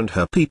wrong her and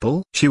her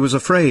people? She was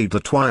afraid the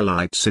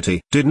Twilight City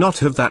did not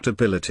have that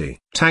ability.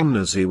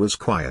 Tangnazi was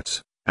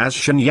quiet, as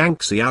Xuanhuan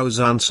Xiao's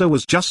answer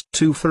was just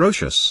too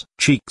ferocious.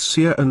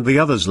 Chixia and the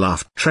others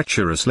laughed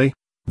treacherously.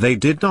 They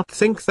did not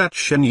think that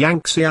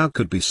Xuanhuan Xiao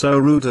could be so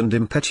rude and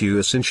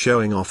impetuous in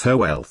showing off her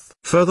wealth.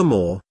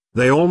 Furthermore,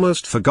 They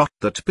almost forgot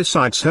that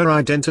besides her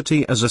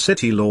identity as a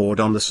city lord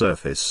on the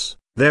surface,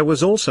 there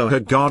was also her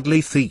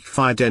godly thief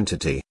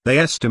identity. They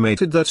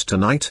estimated that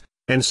tonight,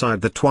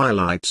 inside the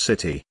Twilight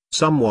City,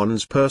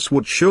 someone's purse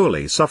would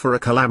surely suffer a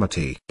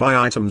calamity. Buy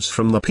items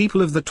from the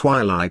people of the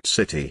Twilight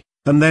City,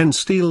 and then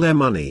steal their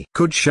money.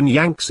 Could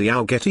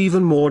Xuanhuan get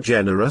even more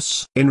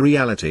generous? In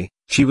reality,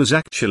 she was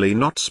actually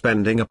not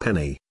spending a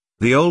penny.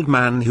 The old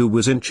man who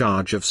was in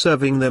charge of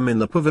serving them in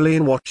the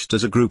pavilion watched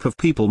as a group of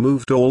people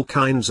moved all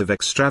kinds of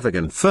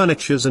extravagant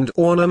furnitures and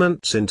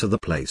ornaments into the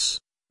place.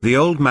 The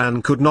old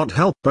man could not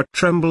help but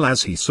tremble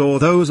as he saw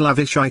those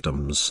lavish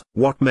items.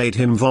 What made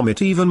him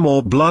vomit even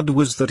more blood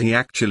was that he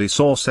actually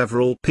saw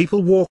several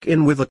people walk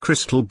in with a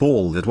crystal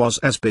ball that was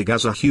as big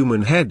as a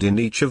human head in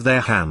each of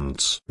their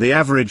hands. The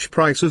average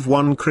price of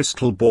one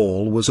crystal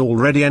ball was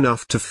already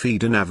enough to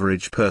feed an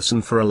average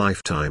person for a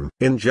lifetime.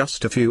 In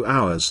just a few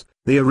hours,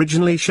 the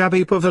originally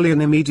shabby pavilion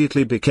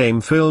immediately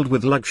became filled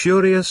with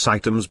luxurious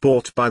items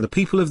bought by the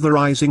people of the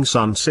Rising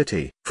Sun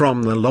City.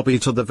 From the lobby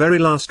to the very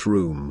last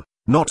room,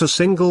 not a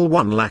single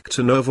one lacked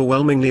an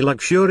overwhelmingly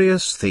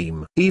luxurious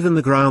theme. Even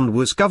the ground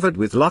was covered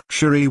with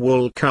luxury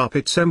wool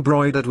carpets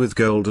embroidered with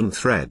golden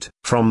thread.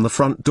 From the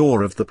front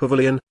door of the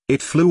pavilion,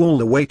 it flew all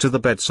the way to the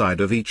bedside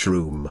of each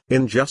room.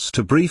 In just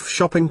a brief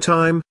shopping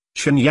time,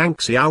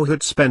 Xuanhuan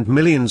had spent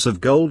millions of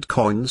gold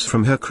coins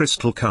from her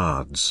crystal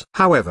cards.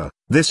 However,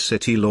 this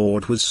city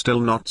lord was still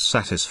not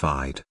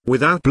satisfied.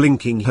 Without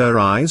blinking her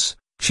eyes,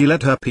 she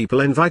let her people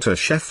invite a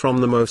chef from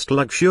the most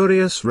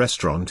luxurious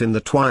restaurant in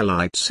the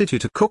Twilight City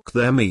to cook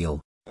their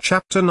meal.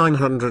 Chapter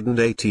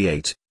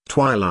 988,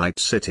 Twilight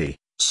City,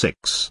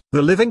 6.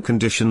 The living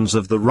conditions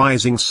of the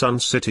Rising Sun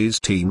City's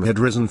team had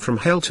risen from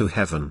hell to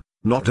heaven.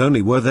 Not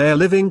only were their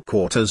living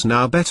quarters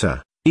now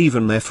better,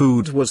 even their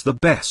food was the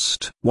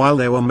best. While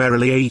they were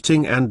merrily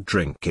eating and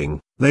drinking,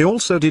 they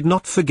also did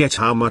not forget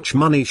how much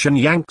money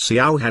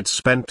Xuanhuan had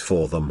spent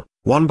for them.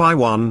 One by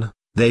one,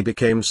 they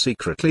became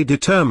secretly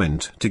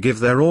determined to give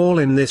their all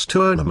in this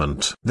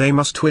tournament. They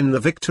must win the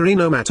victory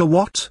no matter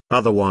what.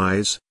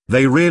 Otherwise,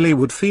 they really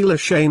would feel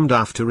ashamed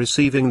after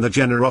receiving the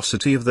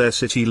generosity of their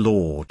city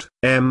lord.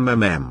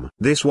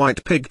 This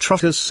white pig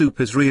trotter's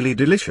soup is really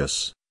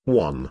delicious.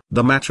 1.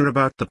 The matter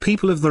about the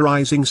people of the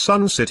Rising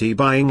Sun City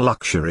buying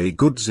luxury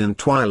goods in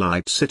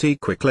Twilight City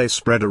quickly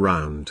spread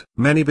around.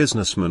 Many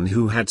businessmen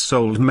who had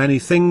sold many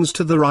things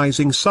to the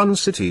Rising Sun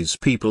City's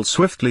people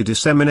swiftly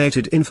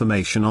disseminated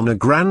information on a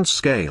grand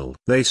scale.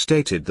 They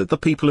stated that the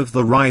people of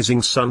the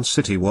Rising Sun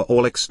City were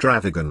all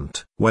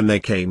extravagant. When they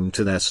came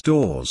to their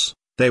stores,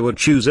 they would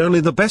choose only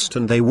the best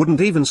and they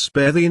wouldn't even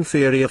spare the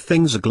inferior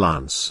things a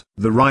glance.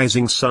 The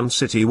Rising Sun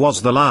City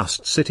was the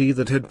last city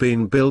that had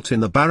been built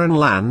in the barren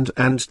land,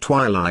 and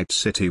Twilight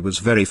City was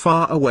very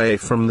far away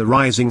from the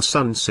Rising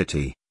Sun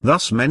City.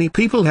 Thus many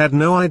people had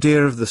no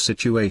idea of the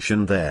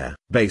situation there.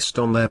 Based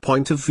on their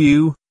point of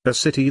view, a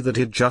city that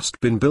had just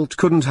been built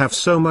couldn't have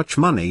so much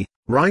money,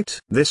 right?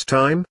 This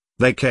time,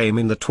 they came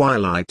in the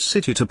Twilight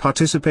City to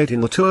participate in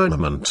the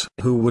tournament.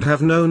 Who would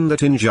have known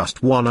that in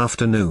just one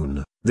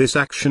afternoon, this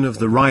action of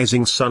the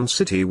Rising Sun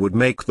City would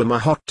make them a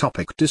hot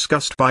topic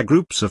discussed by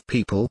groups of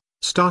people,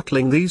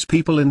 startling these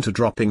people into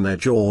dropping their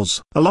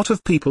jaws. A lot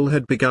of people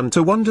had begun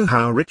to wonder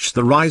how rich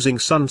the Rising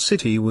Sun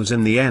City was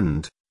in the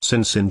end,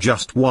 since in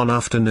just one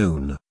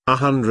afternoon,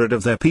 100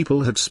 of their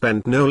people had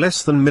spent no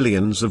less than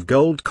millions of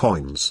gold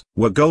coins.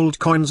 Were gold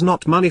coins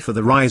not money for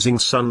the Rising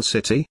Sun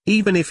City?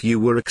 Even if you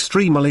were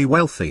extremely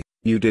wealthy,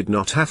 you did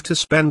not have to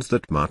spend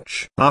that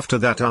much. After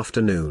that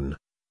afternoon,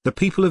 the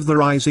people of the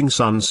Rising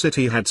Sun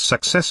City had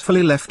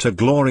successfully left a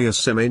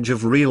glorious image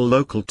of real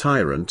local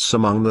tyrants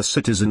among the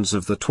citizens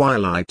of the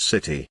Twilight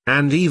City.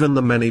 And even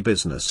the many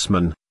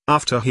businessmen,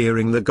 after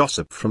hearing the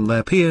gossip from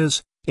their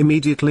peers,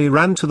 immediately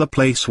ran to the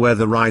place where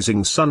the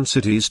Rising Sun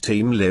City's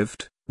team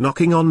lived,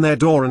 knocking on their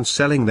door and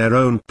selling their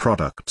own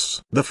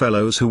products. The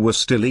fellows who were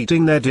still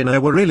eating their dinner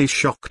were really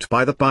shocked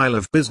by the pile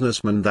of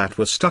businessmen that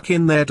were stuck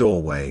in their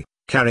doorway,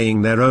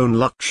 carrying their own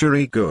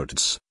luxury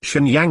goods.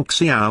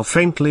 Xuanhuan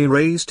faintly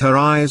raised her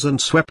eyes and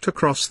swept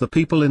across the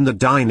people in the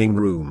dining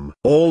room.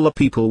 All the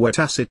people were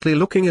tacitly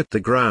looking at the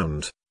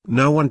ground.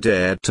 No one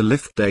dared to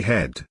lift their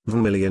head.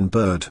 Vermilion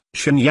Bird,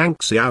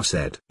 Xuanhuan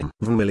said.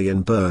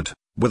 Vermilion Bird,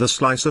 with a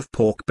slice of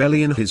pork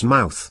belly in his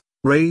mouth,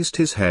 raised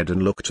his head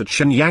and looked at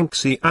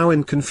Xuanhuan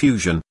in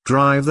confusion.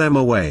 Drive them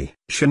away,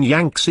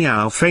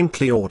 Xuanhuan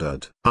faintly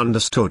ordered.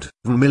 Understood.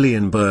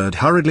 Vermilion Bird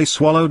hurriedly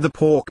swallowed the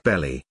pork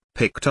belly,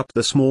 picked up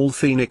the small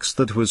phoenix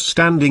that was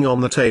standing on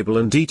the table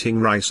and eating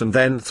rice, and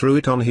then threw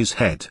it on his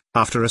head.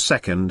 After a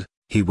second,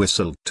 he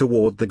whistled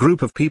toward the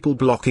group of people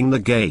blocking the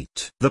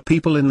gate. The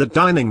people in the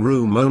dining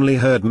room only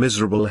heard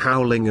miserable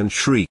howling and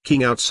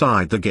shrieking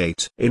outside the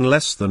gate. In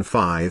less than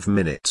 5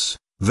 minutes,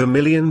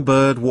 Vermilion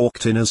Bird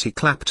walked in as he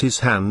clapped his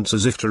hands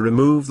as if to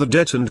remove the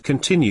dirt and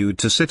continued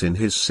to sit in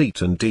his seat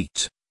and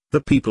eat.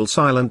 The people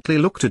silently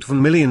looked at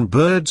Vermilion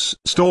Bird's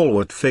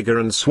stalwart figure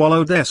and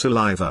swallowed their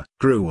saliva.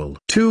 Cruel.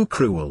 Too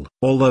cruel.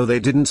 Although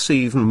they didn't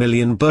see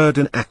Vermilion Bird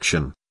in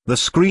action, The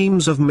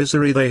screams of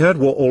misery they heard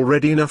were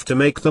already enough to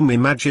make them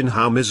imagine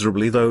how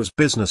miserably those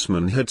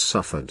businessmen had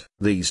suffered.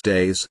 These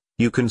days,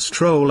 you can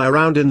stroll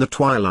around in the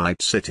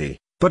Twilight City,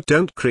 but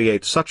don't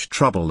create such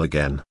trouble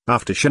again.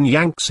 After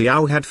Xuanhuan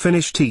Xiao had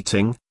finished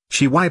eating,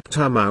 she wiped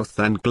her mouth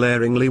and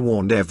glaringly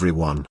warned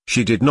everyone.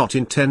 She did not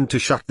intend to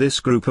shut this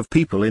group of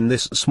people in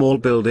this small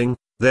building.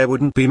 There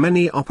wouldn't be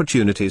many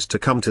opportunities to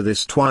come to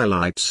this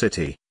Twilight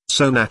City,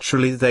 so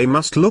naturally they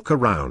must look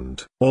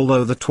around.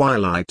 Although the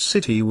Twilight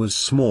City was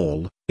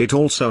small, it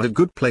also had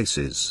good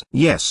places.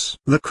 Yes,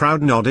 the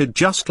crowd nodded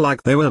just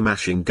like they were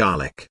mashing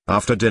garlic.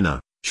 After dinner,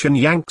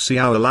 Xuanhuan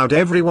Xiao allowed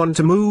everyone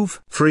to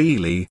move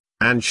freely,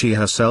 and she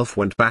herself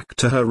went back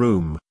to her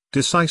room,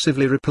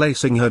 decisively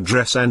replacing her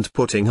dress and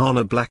putting on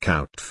a black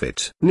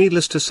outfit.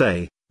 Needless to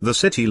say, the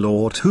city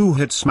lord who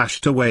had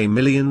smashed away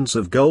millions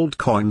of gold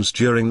coins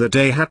during the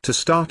day had to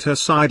start her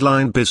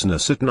sideline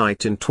business at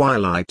night in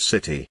Twilight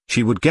City.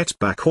 She would get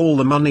back all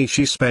the money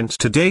she spent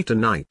today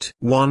tonight.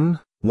 1.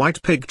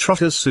 White Pig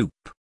Trotter's Soup.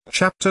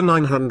 Chapter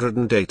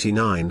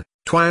 989,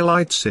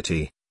 Twilight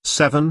City.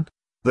 7.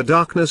 The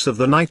darkness of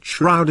the night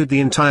shrouded the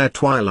entire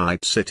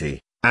Twilight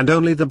City, and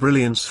only the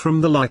brilliance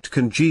from the light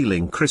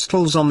congealing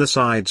crystals on the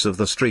sides of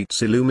the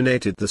streets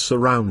illuminated the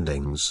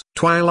surroundings.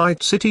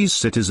 Twilight City's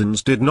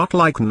citizens did not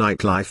like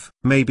nightlife.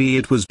 Maybe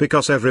it was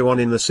because everyone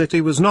in the city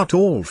was not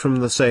all from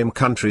the same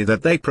country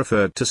that they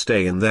preferred to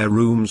stay in their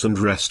rooms and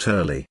rest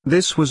early.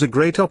 This was a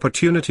great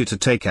opportunity to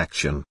take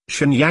action.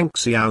 Xuanhuan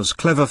Xiao's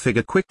clever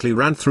figure quickly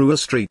ran through a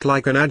street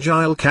like an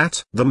agile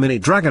cat. The mini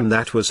dragon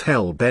that was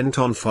hell-bent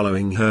on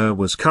following her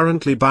was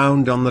currently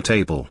bound on the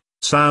table,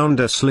 sound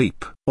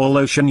asleep.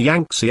 Although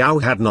Xuanhuan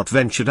Xiao had not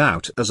ventured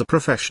out as a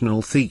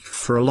professional thief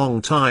for a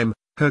long time,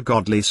 her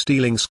godly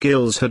stealing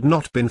skills had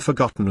not been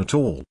forgotten at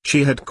all.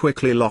 She had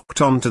quickly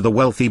locked on to the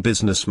wealthy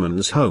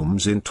businessmen's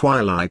homes in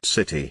Twilight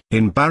City.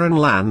 In barren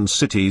land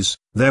cities,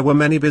 there were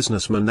many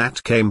businessmen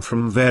that came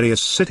from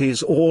various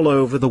cities all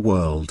over the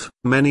world.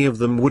 Many of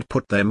them would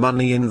put their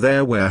money in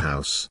their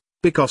warehouse,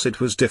 because it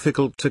was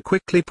difficult to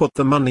quickly put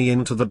the money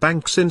into the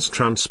bank since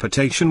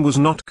transportation was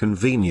not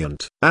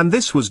convenient. And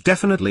this was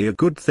definitely a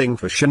good thing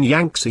for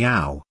Xuanhuan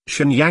Xiao.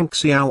 Xuanhuan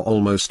Xiao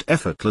almost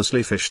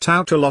effortlessly fished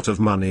out a lot of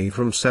money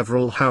from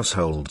several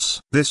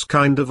households. This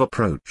kind of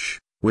approach,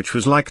 which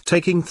was like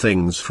taking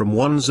things from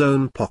one's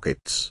own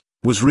pockets,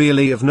 was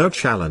really of no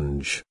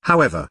challenge.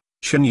 However,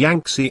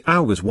 Xuanhuan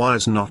Xiao was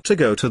wise not to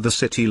go to the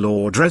city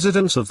lord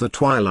residence of the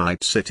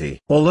Twilight City.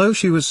 Although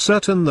she was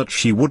certain that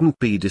she wouldn't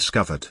be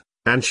discovered,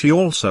 and she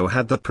also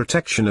had the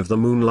protection of the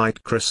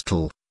moonlight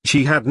crystal,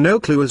 she had no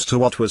clue as to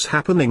what was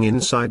happening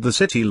inside the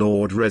city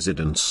lord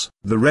residence.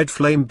 The red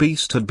flame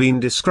beast had been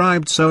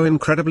described so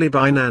incredibly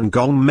by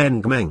Nangong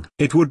Mengmeng.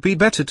 It would be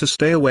better to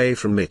stay away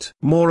from it.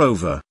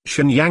 Moreover,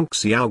 Xuanhuan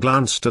Xiao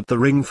glanced at the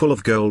ring full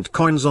of gold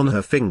coins on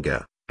her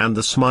finger, and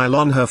the smile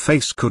on her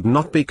face could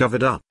not be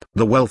covered up.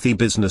 The wealthy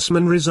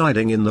businessmen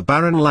residing in the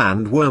barren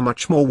land were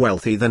much more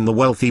wealthy than the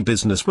wealthy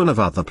businessmen of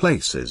other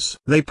places.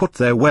 They put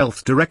their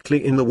wealth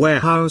directly in the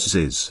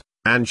warehouses,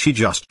 and she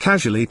just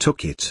casually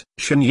took it.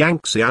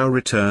 Xuanhuan Xiao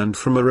returned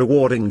from a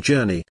rewarding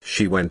journey.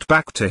 She went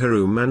back to her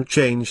room and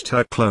changed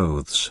her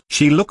clothes.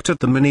 She looked at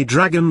the mini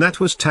dragon that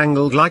was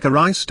tangled like a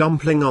rice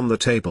dumpling on the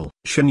table.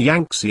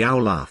 Xuanhuan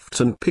Xiao laughed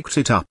and picked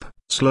it up,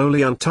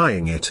 slowly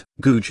untying it.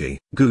 Guji,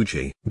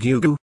 Guji,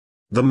 Gugu.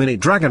 The mini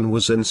dragon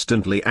was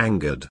instantly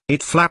angered.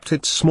 It flapped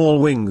its small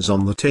wings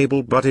on the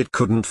table, but it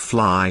couldn't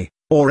fly,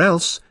 or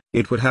else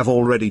it would have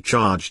already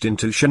charged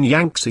into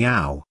Xuanhuan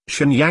Xiao.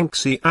 Xuanhuan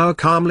Xiao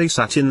calmly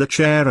sat in the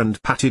chair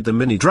and patted the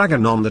mini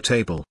dragon on the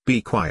table.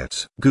 Be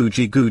quiet,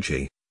 Guji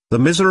Guji. The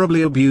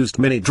miserably abused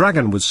mini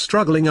dragon was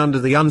struggling under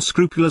the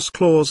unscrupulous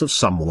claws of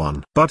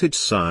someone. But its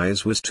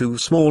size was too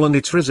small and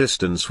its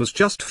resistance was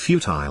just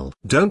futile.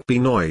 Don't be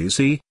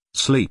noisy.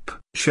 Sleep.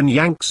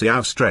 Xuanhuan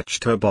Xiao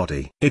stretched her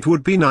body. It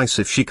would be nice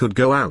if she could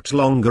go out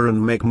longer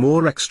and make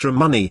more extra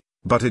money,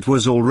 but it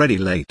was already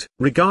late.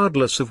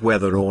 Regardless of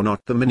whether or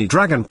not the mini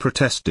dragon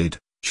protested,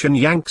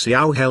 Xuanhuan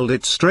Xiao held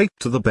it straight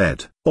to the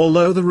bed.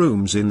 Although the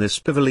rooms in this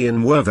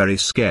pavilion were very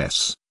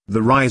scarce,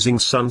 the Rising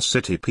Sun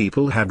City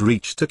people had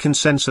reached a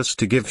consensus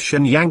to give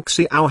Xuanhuan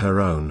Xiao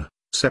her own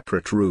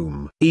separate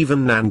room.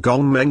 Even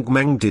Nangong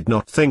Mengmeng did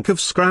not think of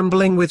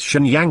scrambling with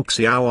Xuanhuan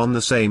Xiao on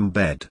the same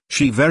bed.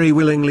 She very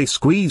willingly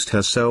squeezed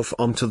herself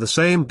onto the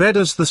same bed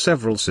as the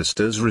several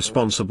sisters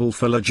responsible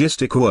for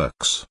logistic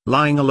works.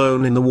 Lying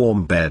alone in the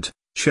warm bed,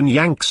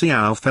 Xuanhuan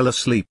Xiao fell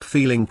asleep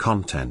feeling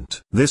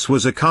content. This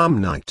was a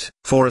calm night.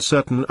 For a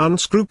certain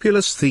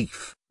unscrupulous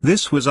thief,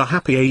 this was a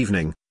happy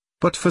evening.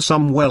 But for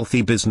some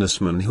wealthy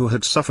businessman who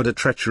had suffered a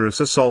treacherous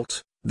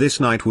assault, this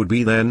night would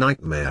be their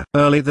nightmare.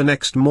 Early the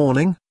next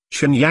morning,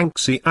 Xuanhuan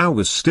Xiao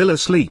was still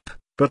asleep,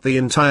 but the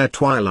entire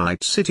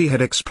Twilight City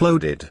had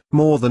exploded.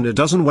 More than a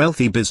dozen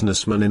wealthy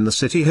businessmen in the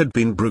city had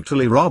been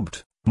brutally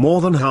robbed.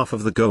 More than half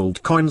of the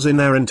gold coins in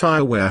their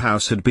entire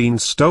warehouse had been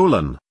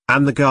stolen,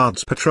 and the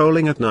guards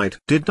patrolling at night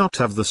did not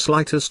have the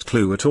slightest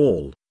clue at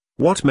all.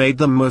 What made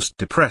them most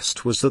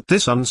depressed was that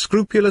this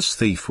unscrupulous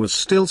thief was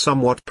still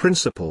somewhat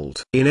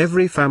principled. In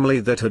every family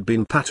that had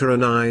been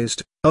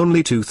patronized,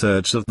 only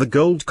 2/3 of the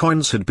gold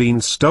coins had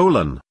been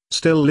stolen,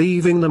 still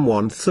leaving them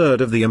 1/3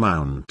 of the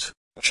amount.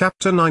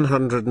 Chapter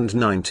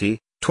 990,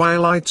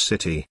 Twilight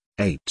City.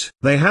 8.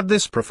 They had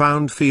this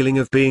profound feeling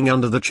of being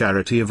under the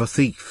charity of a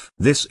thief.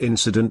 This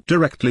incident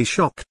directly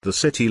shocked the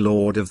city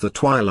lord of the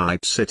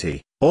Twilight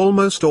City.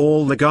 Almost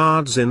all the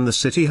guards in the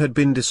city had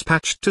been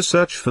dispatched to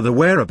search for the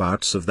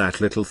whereabouts of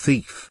that little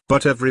thief.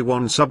 But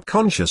everyone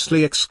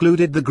subconsciously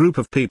excluded the group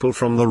of people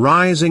from the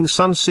Rising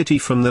Sun City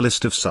from the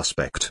list of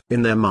suspect.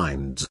 In their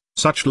minds,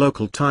 such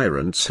local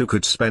tyrants who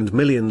could spend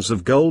millions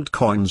of gold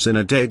coins in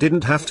a day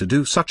didn't have to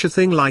do such a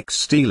thing like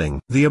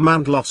stealing. The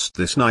amount lost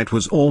this night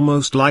was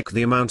almost like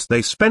the amount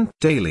they spent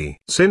daily.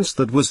 Since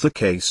that was the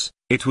case,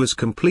 it was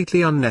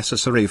completely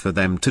unnecessary for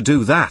them to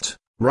do that.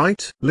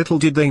 Right? Little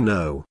did they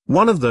know,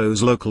 one of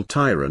those local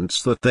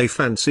tyrants that they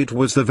fancied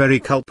was the very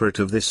culprit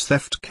of this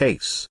theft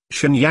case.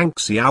 Xuanhuan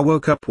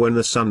woke up when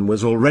the sun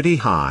was already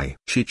high.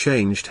 She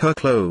changed her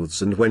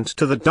clothes and went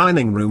to the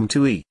dining room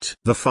to eat.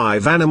 The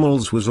 5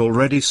 animals was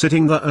already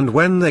sitting there, and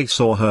when they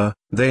saw her,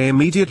 they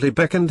immediately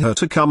beckoned her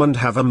to come and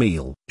have a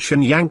meal.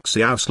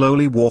 Xuanhuan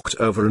slowly walked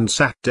over and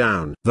sat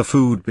down. The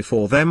food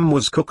before them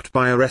was cooked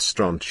by a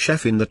restaurant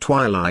chef in the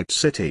Twilight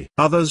City.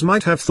 Others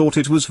might have thought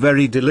it was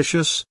very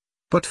delicious,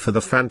 but for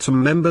the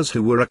phantom members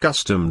who were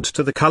accustomed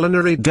to the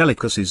culinary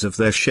delicacies of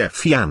their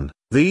chef Yan,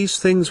 these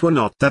things were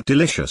not that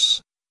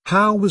delicious.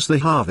 How was the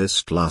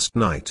harvest last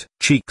night?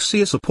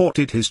 Chixia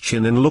supported his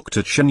chin and looked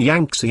at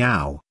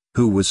Xuanhuan,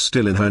 who was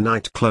still in her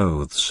night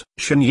clothes.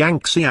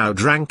 Xuanhuan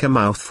drank a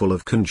mouthful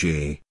of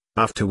congee,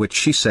 after which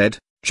she said,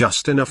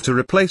 "Just enough to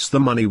replace the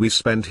money we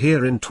spent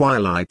here in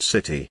Twilight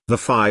City." The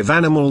 5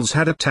 animals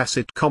had a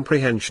tacit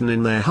comprehension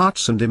in their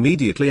hearts and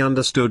immediately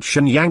understood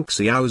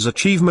Xuanhuan's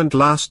achievement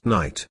last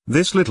night.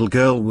 This little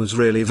girl was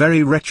really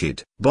very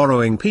wretched.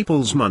 Borrowing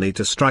people's money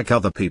to strike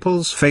other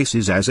people's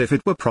faces as if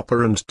it were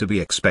proper and to be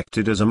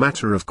expected as a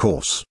matter of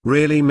course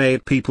really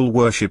made people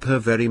worship her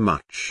very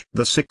much.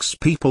 The 6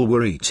 people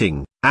were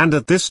eating, and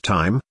at this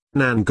time,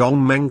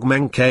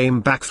 Nangong came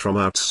back from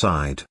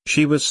outside.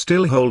 She was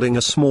still holding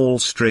a small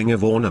string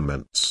of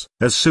ornaments.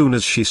 As soon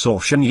as she saw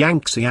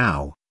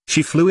Xuanhuan,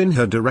 she flew in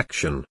her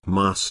direction.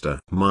 "Master,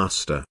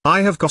 master,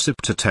 I have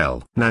gossip to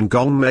tell."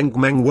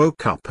 Nangong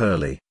woke up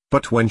early,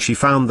 but when she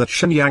found that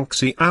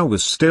Xuanhuan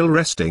was still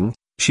resting,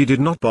 she did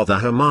not bother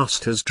her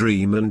master's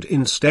dream and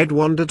instead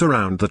wandered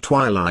around the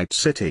Twilight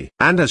City.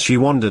 And as she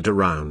wandered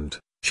around,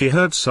 she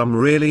heard some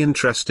really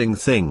interesting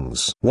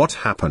things. What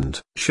happened?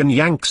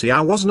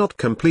 Xuanhuan was not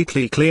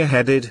completely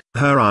clear-headed.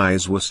 Her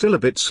eyes were still a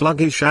bit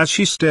sluggish as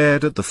she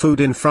stared at the food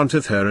in front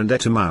of her and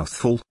ate a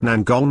mouthful.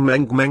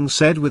 Nangong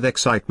said with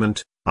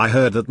excitement, "I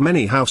heard that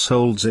many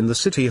households in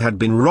the city had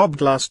been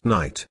robbed last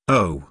night."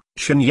 Oh,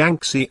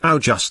 Xuanhuan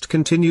just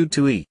continued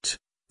to eat.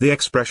 The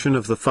expression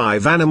of the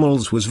 5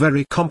 animals was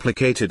very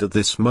complicated at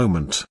this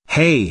moment.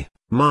 "Hey,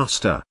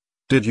 master.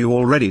 Did you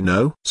already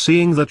know?"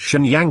 Seeing that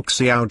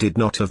Xuanhuan did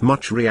not have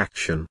much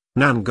reaction,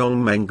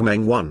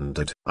 Nangong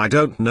wondered. "I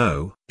don't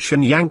know."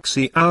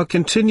 Xuanhuan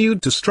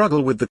continued to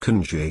struggle with the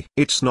congee.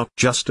 "It's not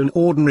just an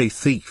ordinary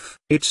thief.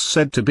 It's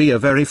said to be a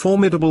very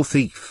formidable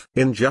thief.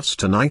 In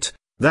just a night,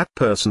 that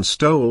person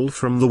stole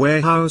from the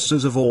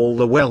warehouses of all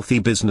the wealthy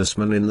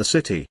businessmen in the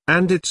city.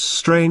 And it's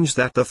strange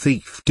that the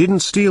thief didn't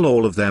steal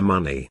all of their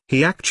money.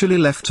 He actually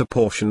left a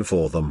portion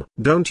for them.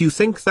 Don't you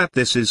think that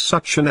this is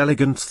such an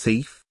elegant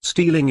thief?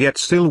 Stealing yet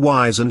still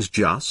wise and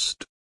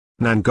just?"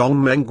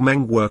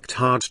 Nangong worked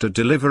hard to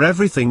deliver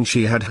everything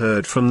she had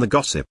heard from the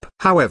gossip.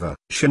 However,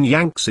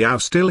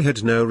 Xuanhuan still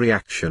had no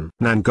reaction.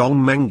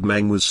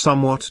 Nangong was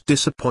somewhat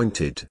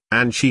disappointed,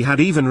 and she had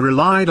even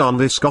relied on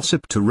this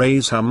gossip to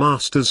raise her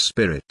master's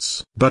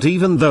spirits. But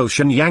even though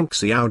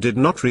Xuanhuan did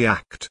not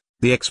react,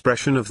 the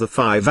expression of the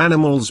 5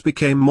 animals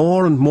became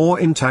more and more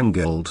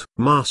entangled.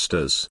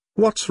 "Masters,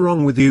 what's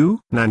wrong with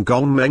you?"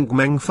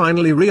 Nangong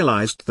finally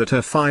realized that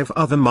her 5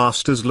 other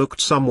masters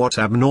looked somewhat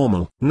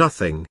abnormal.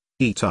 "Nothing.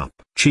 Eat up."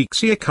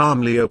 Chixia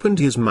calmly opened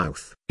his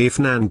mouth. If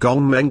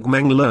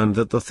Nangong learned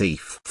that the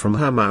thief from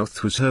her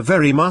mouth was her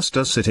very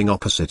master sitting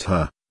opposite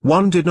her,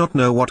 one did not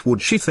know what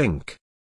would she think.